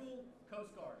High School,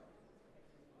 Coast Guard.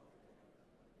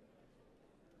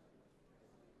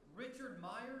 Richard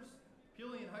Myers,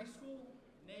 Pillion High School,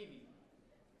 Navy.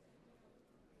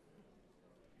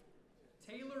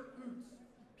 Taylor Oots,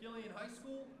 Pillion High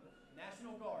School,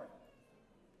 National Guard.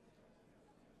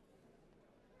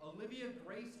 Olivia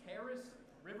Grace Harris,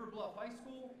 River Bluff High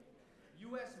School,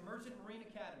 U.S. Merchant Marine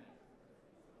Academy.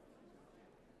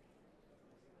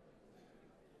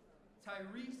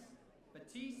 Tyrese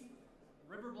Batiste,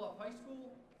 River Bluff High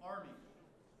School, Army.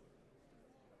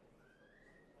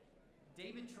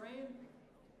 David Tran,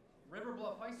 River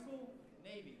Bluff High School,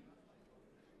 Navy.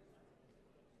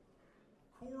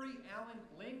 Corey Allen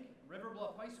Link, River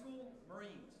Bluff High School,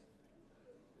 Marines.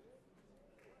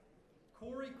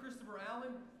 Corey Christopher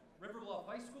Allen, River Bluff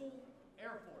High School,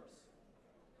 Air Force.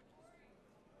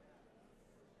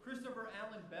 Christopher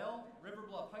Allen Bell, River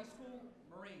Bluff High School,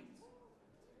 Marines.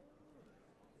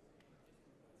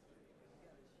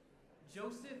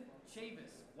 Joseph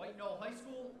Chavis, White Knoll High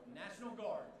School, National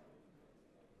Guard.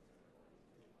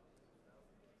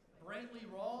 Brantley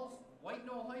Rawls, White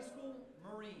Knoll High School,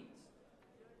 Marines.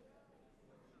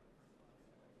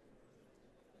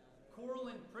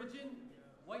 Corlin Pridgeon,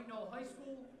 White Knoll High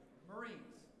School, Marines.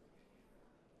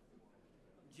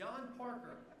 John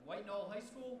Parker, White Knoll High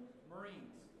School,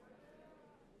 Marines.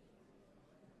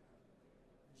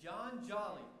 John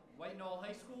Jolly, White Knoll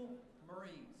High School,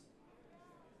 Marines.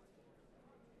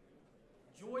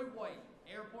 Joy White,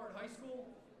 Airport High School,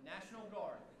 National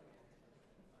Guard.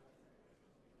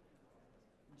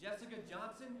 Jessica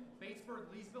Johnson,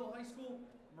 Batesburg-Leesville High School,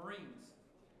 Marines.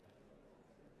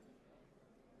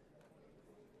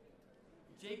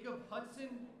 Jacob Hudson,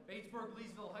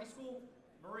 Batesburg-Leesville High School,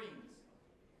 Marines.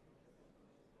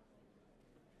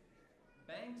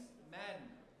 Banks Madden,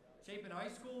 Chapin High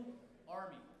School,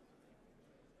 Army.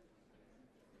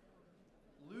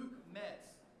 Luke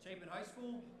Metz, Chapin High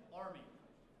School, Army.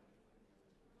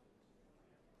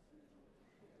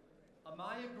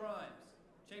 Amaya Grimes,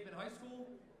 Chapin High School,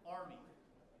 Army.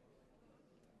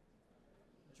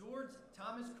 George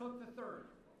Thomas Cook III,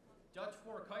 Dutch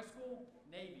Fork High School,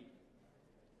 Navy.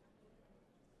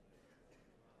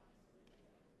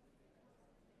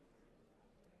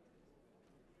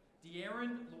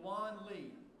 De'Aaron Luan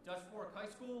Lee, Dutch Fork High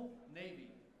School, Navy.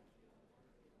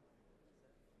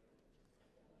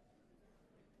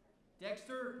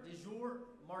 Dexter DeJour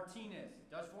Martinez,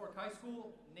 Dutch Fork High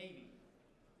School, Navy.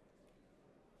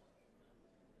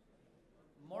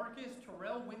 Marcus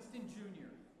Terrell Winston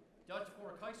Jr., Dutch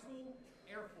Fork High School,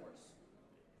 Air Force.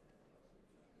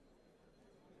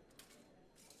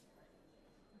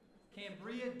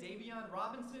 Cambria Davion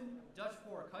Robinson, Dutch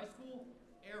Fork High School,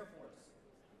 Air Force.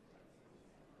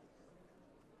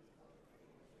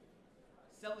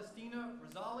 Celestina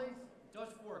Rosales,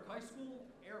 Dutch Fork High School,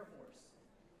 Air Force.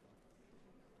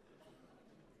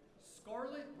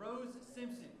 Scarlett Rose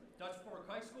Simpson, Dutch Fork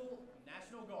High School,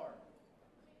 National Guard.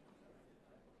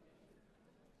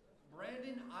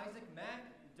 Brandon Isaac Mack,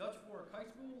 Dutch Fork High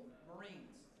School,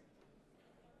 Marines.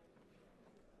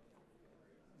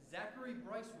 Zachary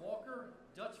Bryce Walker,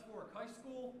 Dutch Fork High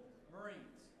School,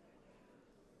 Marines.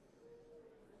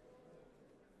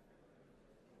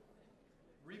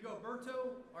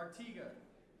 Rigoberto Artiga,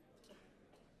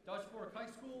 Dutch Fork High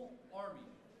School, Army.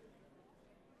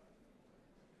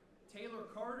 Taylor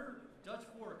Carter, Dutch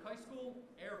Fork High School,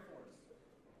 Air Force.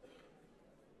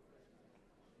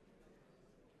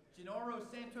 Gennaro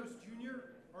Santos Jr.,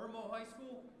 Irmo High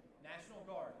School, National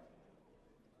Guard.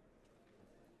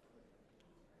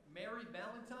 Mary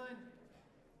Valentine,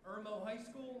 Irmo High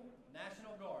School,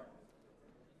 National Guard.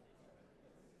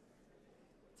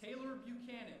 Taylor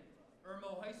Buchanan,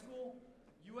 Irmo High School,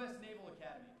 U.S. Naval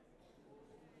Academy.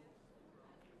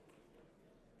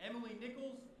 Emily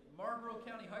Nichols, Marlborough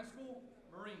County High School,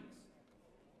 Marines.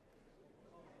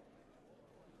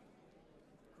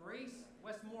 Grace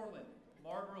Westmoreland,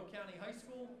 Marlborough County High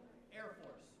School, Air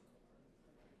Force.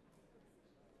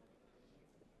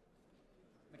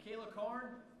 Michaela Karn,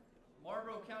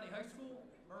 Marlborough County High School,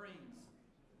 Marines.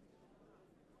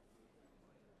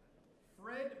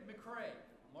 Fred McCrae,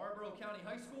 Marlborough County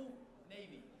High School,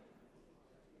 Navy.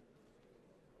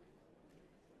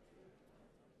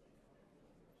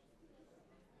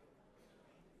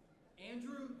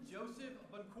 Andrew Joseph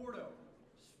Boncordo,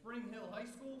 Spring Hill High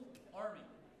School, Army.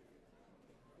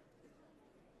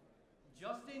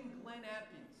 Justin Glenn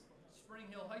Atkins, Spring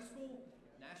Hill High School,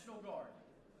 National Guard.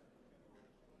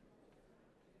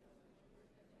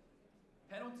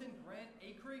 Pendleton Grant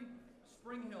Acree,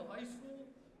 Spring Hill High School,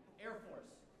 Air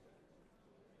Force.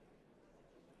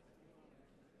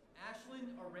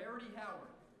 Ashlyn Ararity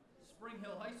Howard, Spring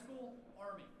Hill High School,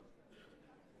 Army.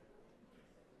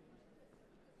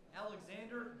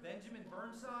 Alexander Benjamin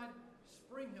Burnside,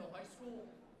 Spring Hill High School,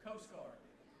 Coast Guard.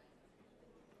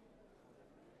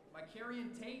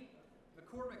 Mycarian Tate,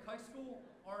 McCormick High School,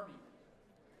 Army.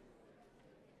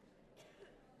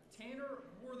 Tanner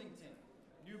Worthington,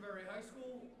 Newberry High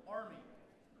School, Army.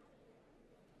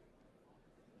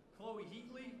 Chloe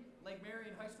Heatley, Lake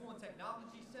Marion High School and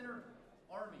Technology Center,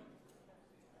 Army.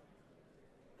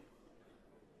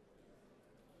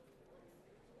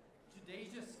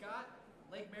 Jadeja Scott,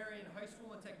 Lake Marion High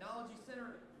School and Technology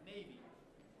Center, Navy.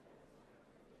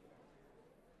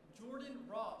 Jordan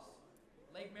Ross,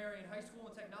 Lake Marion High School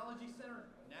and Technology Center,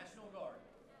 National Guard.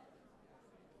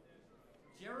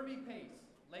 Jeremy Pace,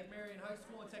 Lake Marion High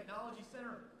School and Technology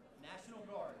Center, National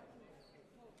Guard.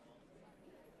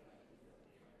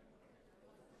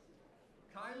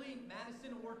 Kylie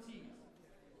Madison Ortiz,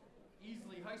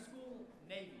 Easley High School,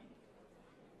 Navy.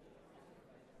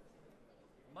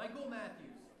 Michael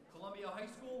Matthews, Columbia High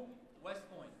School, West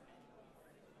Point.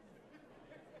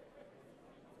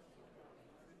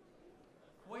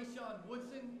 Quayshawn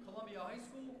Woodson, Columbia High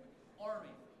School, Army.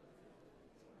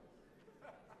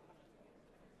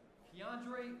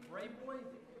 Keandre Brayboy,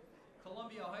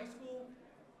 Columbia High School,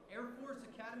 Air Force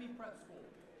Academy Prep School.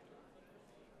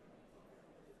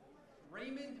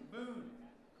 Raymond Boone,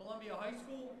 Columbia High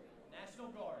School, National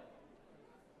Guard.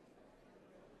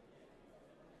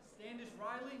 Standish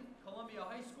Riley, Columbia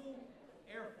High School,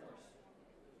 Air Force.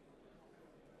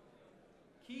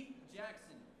 Keith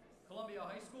Jackson, Columbia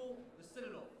High School, the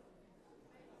Citadel.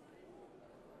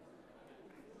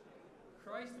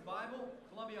 Christ Bible,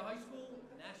 Columbia High School,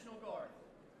 National Guard.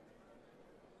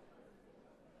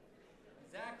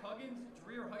 Zach Huggins,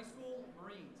 Dreer High School,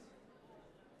 Marines.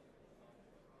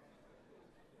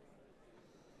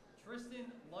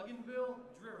 Tristan Luganville,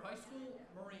 Dreer High School,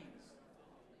 Marines.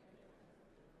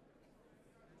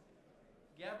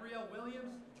 Gabrielle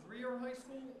Williams, Dreer High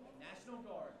School, National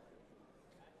Guard.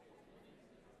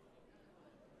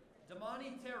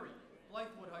 Damani Terry,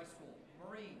 Blythewood High School,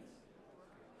 Marines.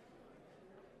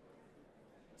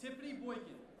 Tiffany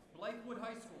Boykin, Blythewood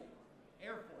High School,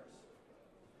 Air Force.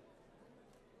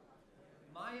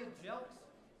 Maya Jelks,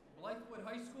 Blythewood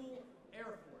High School, Air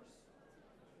Force.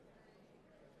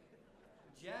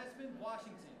 Jasmine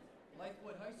Washington,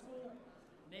 Blythewood High School,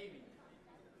 Navy.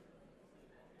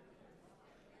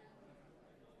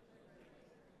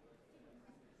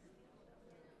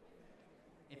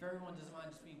 If everyone doesn't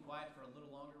mind just being quiet for a little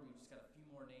longer, we've just got a few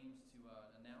more names to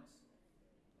announce.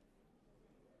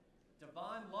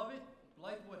 Devon Lovett,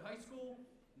 Blythewood High School,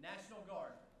 National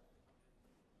Guard.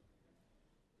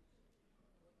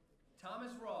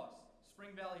 Thomas Ross,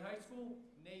 Spring Valley High School,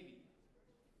 Navy.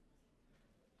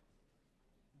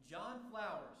 John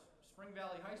Flowers, Spring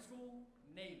Valley High School,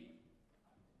 Navy.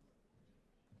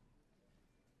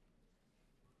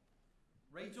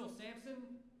 Rachel Sampson,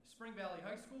 Spring Valley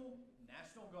High School,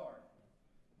 National Guard.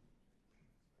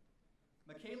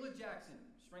 Michaela Jackson,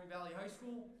 Spring Valley High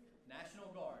School, National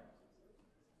Guard.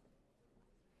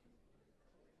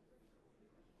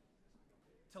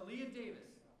 Talia Davis,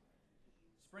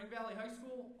 Spring Valley High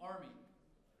School, Army.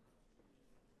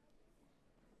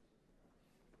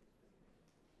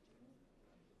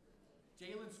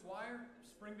 Jalen Squire,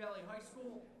 Spring Valley High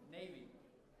School, Navy.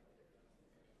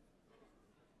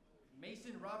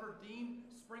 Mason Robert Dean,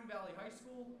 Spring Valley High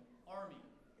School, Army.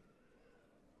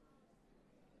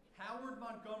 Howard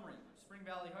Montgomery, Spring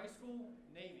Valley High School,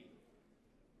 Navy.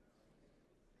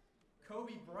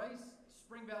 Kobe Bryce,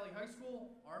 Spring Valley High School,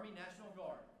 Army National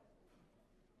Guard.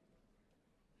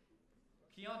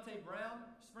 Keontae Brown,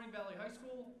 Spring Valley High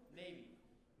School, Navy.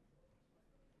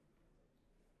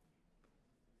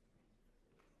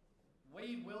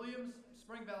 Wade Williams,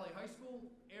 Spring Valley High School,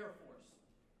 Air Force.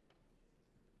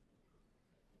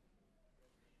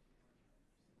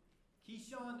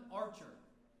 Keyshawn Archer,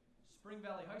 Spring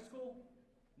Valley High School,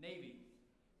 Navy.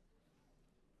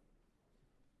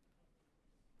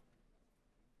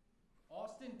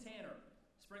 Austin Tanner,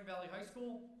 Spring Valley High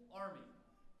School, Army.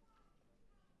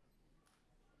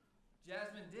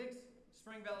 Jasmine Dix,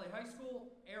 Spring Valley High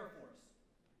School, Air Force.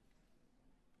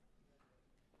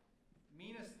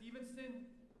 Mina Stevenson,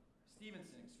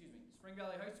 Spring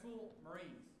Valley High School,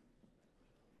 Marines.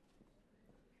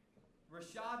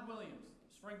 Rashad Williams,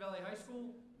 Spring Valley High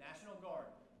School, National Guard.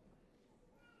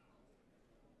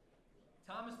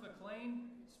 Thomas McLean,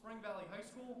 Spring Valley High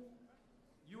School,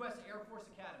 U.S. Air Force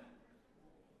Academy.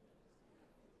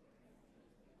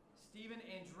 Stephen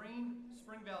Andreen,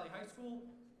 Spring Valley High School,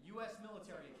 U.S.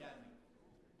 Military Academy.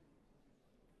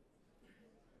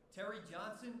 Terry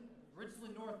Johnson,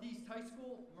 Richland Northeast High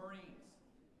School, Marines.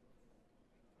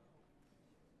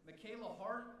 Michaela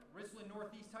Hart, Richland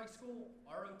Northeast High School,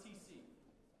 ROTC,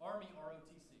 Army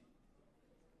ROTC.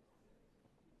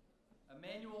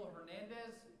 Emmanuel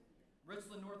Hernandez,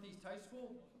 Richland Northeast High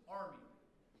School, Army.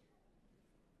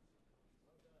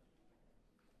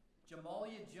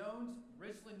 Jamalia Jones,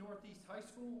 Richland Northeast High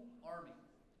School, Army.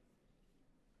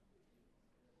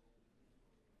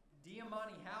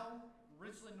 Diamani Howe,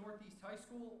 Richland Northeast High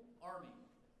School, Army.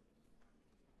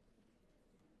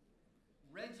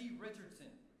 Reggie Richardson,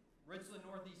 Richland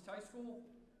Northeast High School,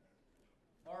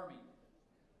 Army.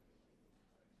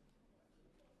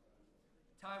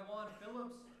 Taiwan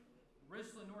Phillips,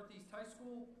 Richland Northeast High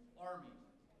School, Army.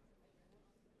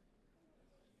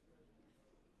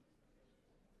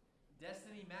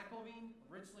 Destiny McElveen,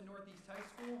 Richland Northeast High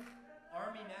School,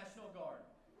 Army National Guard.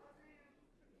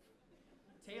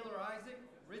 Taylor Isaac,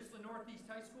 Richland Northeast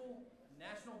High School,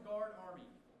 National Guard, Army.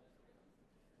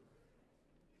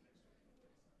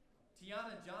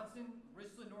 Tiana Johnson,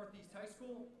 Richland Northeast High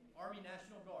School, Army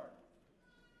National Guard.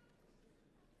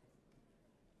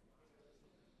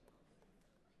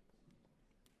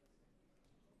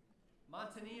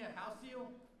 Montania Halseel,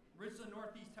 Richland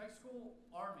Northeast High School,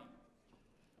 Army.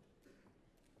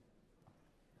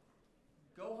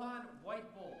 Gohan White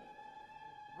Bull,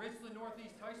 Richland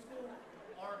Northeast High School,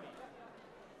 Army.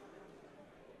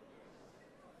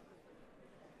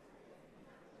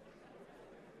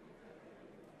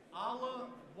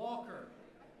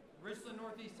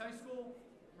 Northeast High School,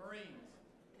 Marines.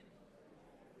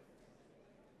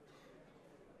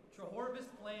 Trehorvis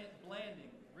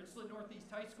Blanding, Richland Northeast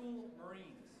High School,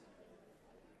 Marines.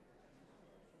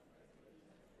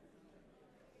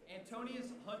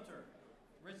 Antonius Hunter,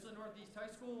 Richland Northeast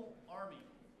High School, Army.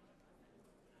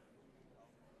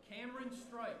 Cameron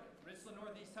Strike, Richland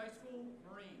Northeast High School,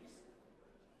 Marines.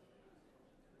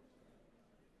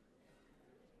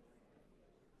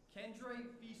 Kendra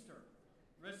Feaster,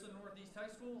 Richland Northeast High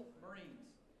School,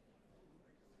 Marines.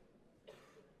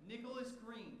 Nicholas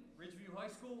Green, Ridgeview High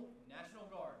School, National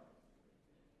Guard.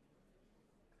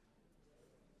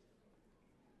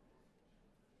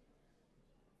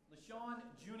 LaShawn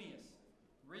Junius,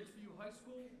 Ridgeview High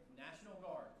School, National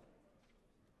Guard.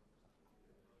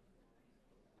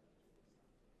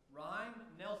 Rhyme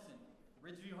Nelson,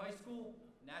 Ridgeview High School,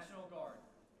 National Guard.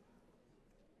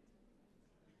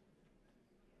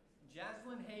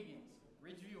 Jaslyn Hagens,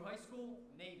 Ridgeview High School,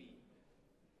 Navy.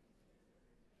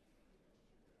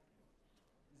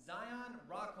 Zion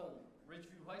Rockhold,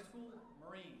 Ridgeview High School,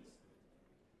 Marines.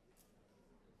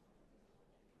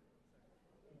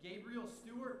 Gabriel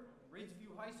Stewart,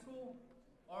 Ridgeview High School,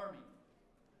 Army.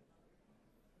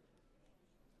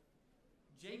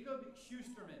 Jacob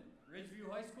Schusterman,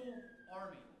 Ridgeview High School,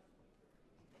 Army.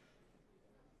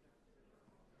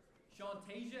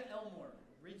 Shantasia Elmore,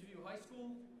 Ridgeview High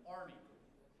School, Army.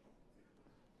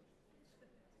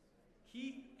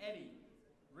 Keith Eddy,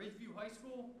 Ridgeview High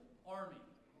School, Army.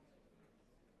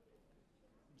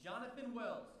 Jonathan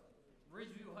Wells,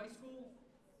 Ridgeview High School,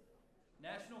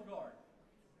 National Guard.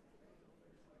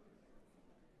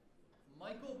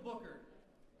 Michael Booker,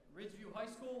 Ridgeview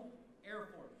High School, Air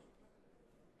Force.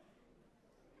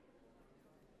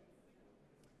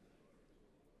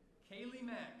 Kaylee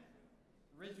Mack,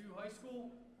 Ridgeview High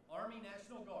School, Army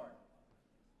National Guard.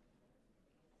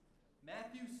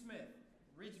 Matthew Smith,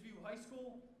 Ridgeview High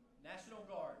School, National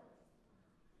Guard.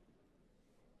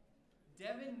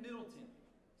 Devin Middleton,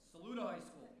 Saluda High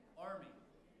School, Army.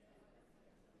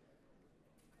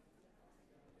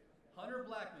 Hunter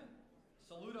Blackman,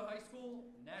 Saluda High School,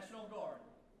 National Guard.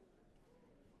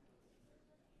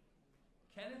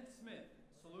 Kenneth Smith,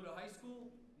 Saluda High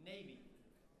School, Navy.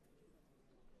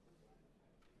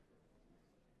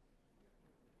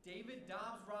 David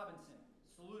Dobbs Robinson,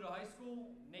 Saluda High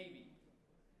School, Navy.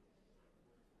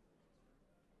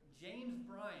 James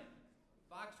Bryan,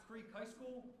 Fox Creek High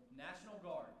School, National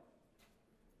Guard.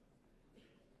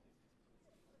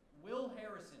 Will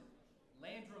Harrison,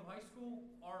 Landrum High School,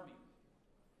 Army.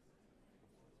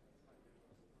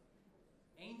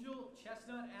 Angel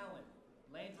Chestnut Allen,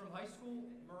 Landrum High School,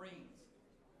 Marines.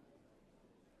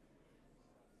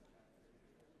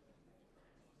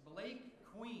 Blake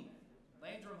Queen,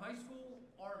 Landrum High School,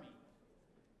 Army.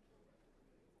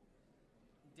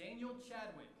 Daniel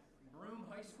Chadwick, Broome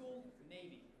High School,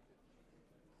 Navy.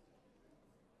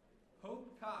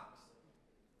 Hope Cox,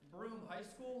 Broome High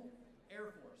School, Air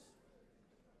Force.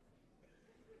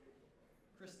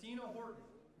 Christina Horton,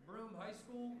 Broome High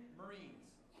School, Marines.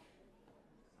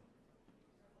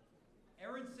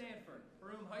 Aaron Sanford,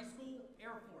 Broome High School,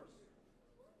 Air Force.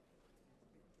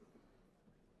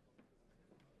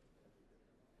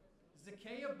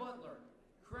 Zakaya Butler,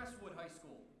 Crestwood High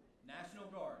School, National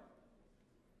Guard.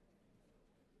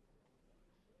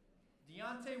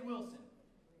 Deontay Wilson,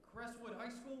 Crestwood High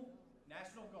School,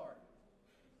 National Guard.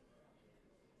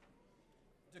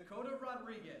 Dakota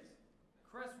Rodriguez,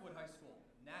 Crestwood High School,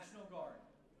 National Guard.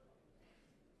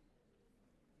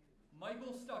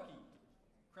 Michael Stuckey,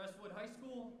 Crestwood High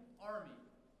School, Army.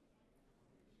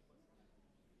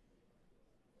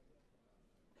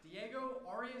 Diego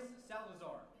Arias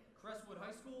Salazar, Crestwood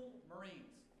High School, Marines.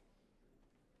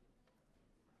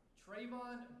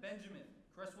 Trayvon Benjamin,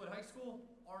 Crestwood High School,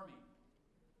 Army.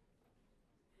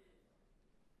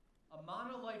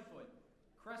 Amana Lightfoot,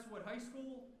 Crestwood High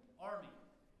School, Army.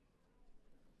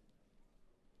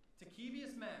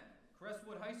 Takevius Mack,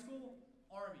 Crestwood High School,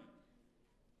 Army.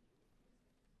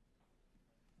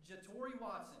 Jatori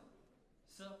Watson,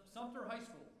 Sumter High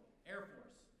School, Air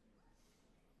Force.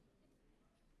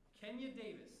 Kenya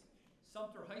Davis,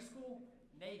 Sumter High School,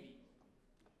 Navy.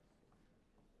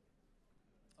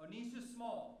 Onisha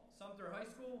Small, Sumter High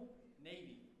School,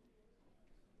 Navy.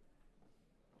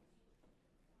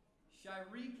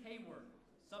 Shyreke Hayward,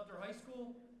 Sumter High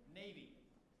School, Navy.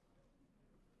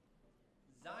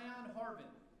 Zion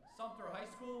Harvin, Sumter High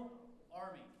School,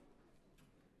 Army.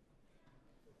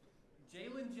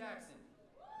 Jalen Jackson,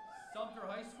 Sumter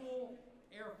High School,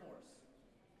 Air Force.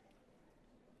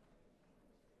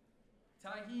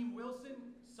 Taheem Wilson,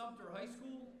 Sumter High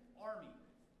School, Army.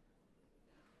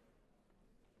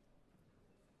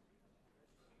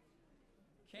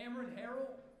 Cameron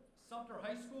Harrell, Sumter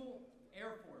High School,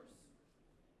 Air Force.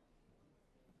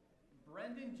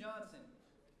 Brendan Johnson,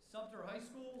 Sumter High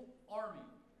School, Army.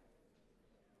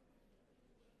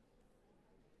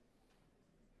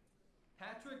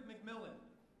 Patrick McMillan,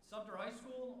 Sumter High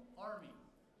School, Army.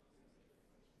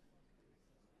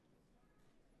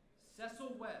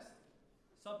 Cecil West,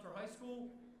 Sumter High School,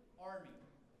 Army.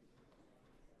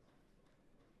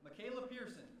 Michaela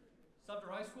Pearson, Sumter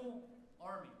High School,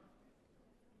 Army.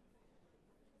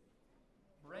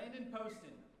 Brandon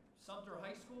Poston, Sumter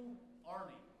High School,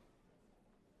 Army.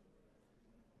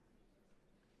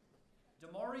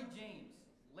 Damari James,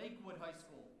 Lakewood High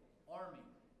School, Army.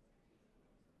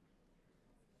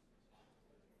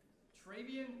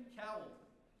 Travian Cowell,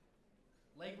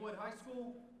 Lakewood High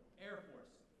School, Air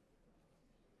Force.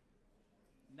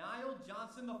 Niall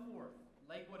Johnson IV,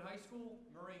 Lakewood High School,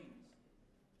 Marines.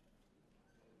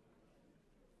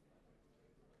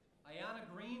 Ayana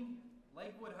Green,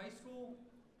 Lakewood High School,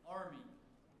 Army.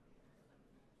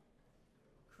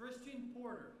 Christian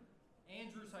Porter,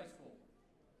 Andrews High School,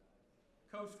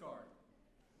 Coast Guard.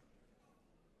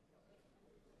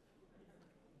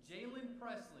 Jalen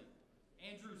Presley,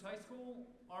 Andrews High School,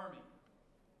 Army.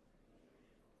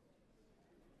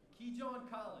 Kejon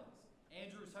Collins,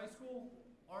 Andrews High School,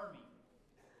 Army.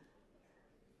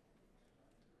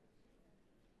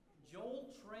 Joel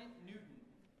Trent Newton,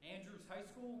 Andrews High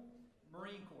School,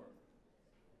 Marine Corps.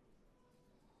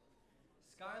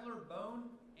 Skylar Bone,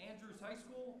 Andrews High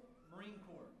School, Marine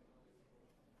Corps.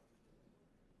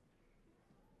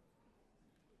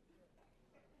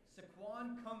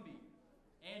 Saquon Cumby,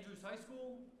 Andrews High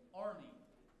School, Army.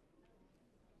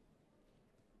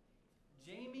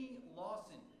 Jamie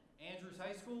Lawson, Andrews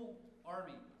High School,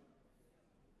 Army.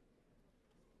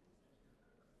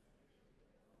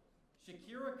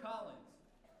 Shakira Collins,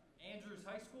 Andrews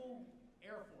High School,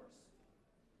 Air Force.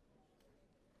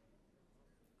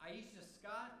 Aisha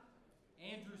Scott,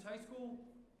 Andrews High School,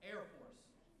 Air Force.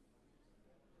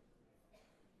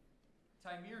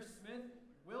 Tymir Smith,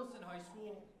 Wilson High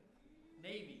School,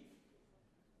 Navy.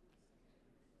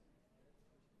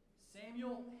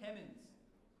 Samuel Hemmons,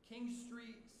 King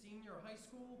Street Senior High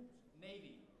School,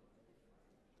 Navy.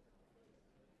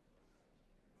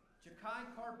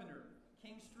 Jakai Carpenter,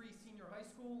 King Street Senior High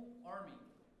School, Army.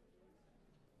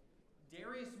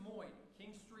 Darius Moyd,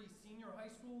 King Street Senior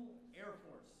High School, Air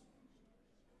Force.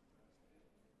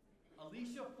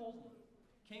 Alicia Fulton,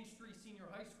 King Street Senior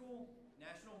High School,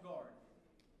 National Guard.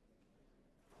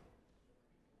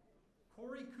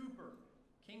 Corey Cooper,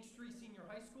 King Street Senior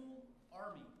High School,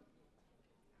 Army.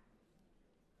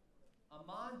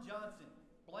 Amon Johnson,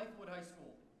 Blythewood High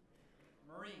School,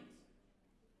 Marines.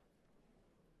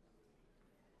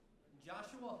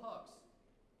 Joshua Hucks,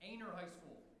 Ainer High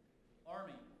School,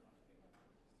 Army.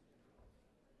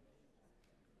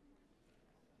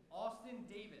 Austin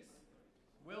Davis,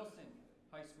 Wilson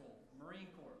High School, Marine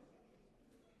Corps.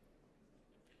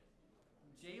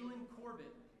 Jalen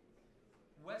Corbett,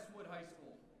 Westwood High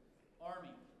School,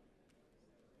 Army.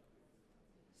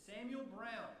 Samuel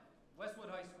Brown, Westwood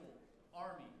High School,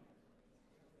 Army.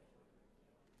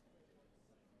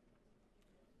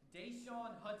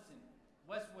 Deshaun Hudson,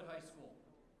 Westwood High School,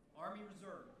 Army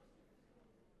Reserve.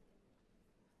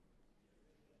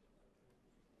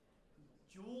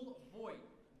 Jewel Voigt,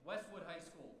 Westwood High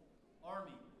School,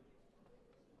 Army.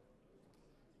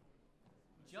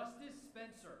 Justice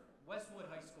Spencer, Westwood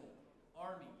High School,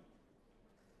 Army.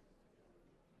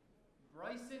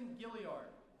 Bryson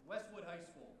Gilliard, Westwood High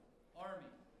School,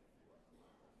 Army.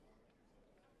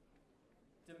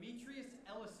 Demetrius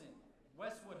Ellison,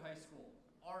 Westwood High School,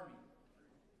 Army.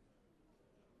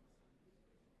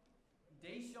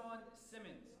 Deshaun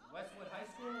Simmons, Westwood High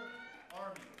School,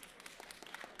 Army.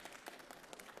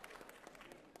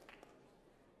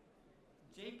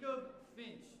 Jacob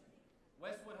Finch,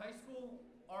 Westwood High School,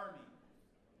 Army.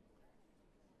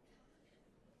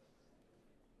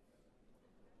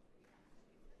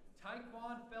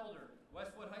 Taekwon Felder,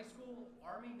 Westwood High School,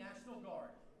 Army National Guard.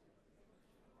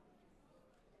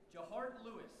 Jahart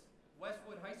Lewis,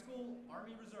 Westwood High School,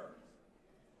 Army Reserves.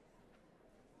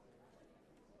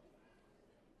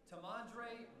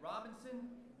 Tamandre Robinson,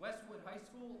 Westwood High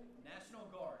School, National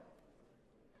Guard.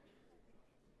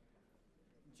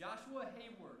 Joshua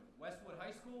Hayward, Westwood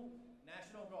High School,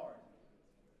 National Guard.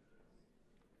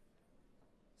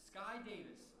 Sky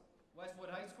Davis, Westwood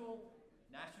High School,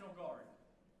 National Guard.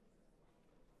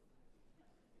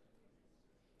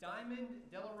 Diamond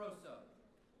De La Rosa,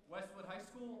 Westwood High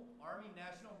School, Army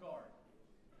National Guard.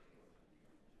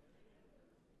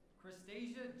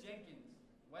 Christasia Jenkins,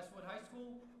 Westwood High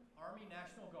School, Army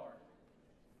National Guard.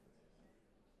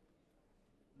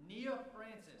 Nia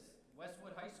Francis,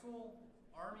 Westwood High School,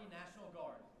 Army National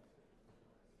Guard.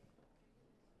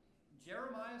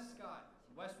 Jeremiah Scott,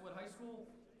 Westwood High School,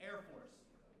 Air Force.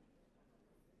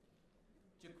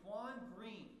 Jaquan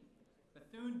Green,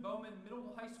 Bethune-Bowman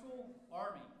Middle High School,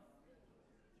 Army.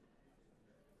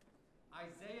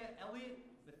 Isaiah Elliott,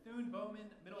 Bethune-Bowman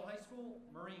Middle High School,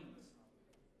 Marines.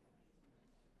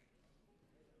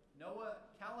 Noah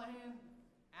Callahan,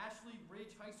 Ashley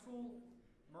Ridge High School,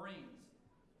 Marines.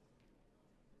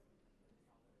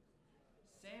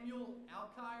 Samuel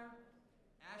Alkire,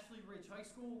 Ashley Ridge High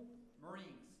School, Marines.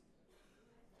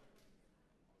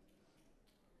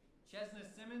 Chesna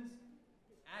Simmons,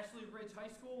 Ashley Ridge High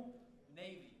School,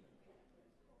 Navy.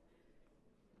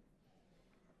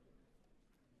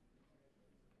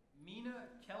 Mina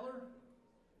Keller,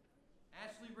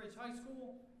 Ashley Ridge High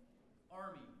School,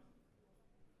 Army.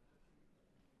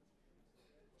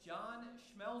 John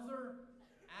Schmelzer,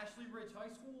 Ashley Ridge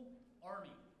High School, Army.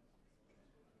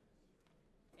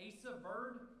 Asa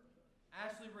Bird,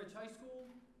 Ashley Ridge High School,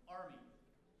 Army.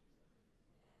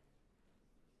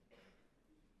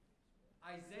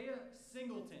 Isaiah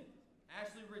Singleton,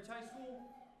 Ashley Ridge High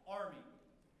School, Army.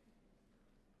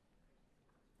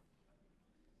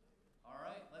 All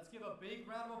right, let's give a big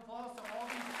round of applause to all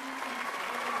these students.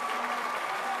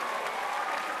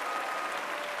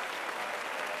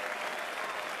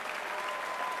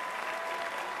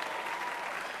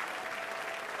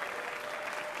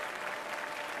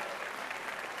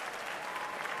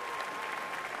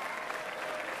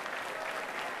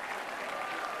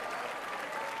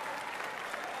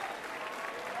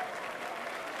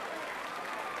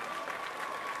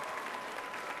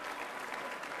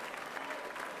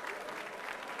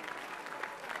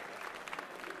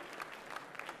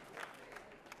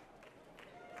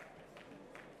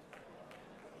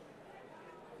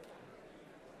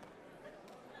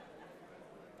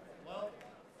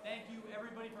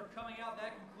 For coming out.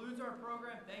 That concludes our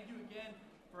program. Thank you again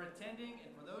for attending,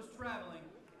 and for those traveling,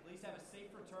 please have a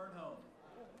safe return home.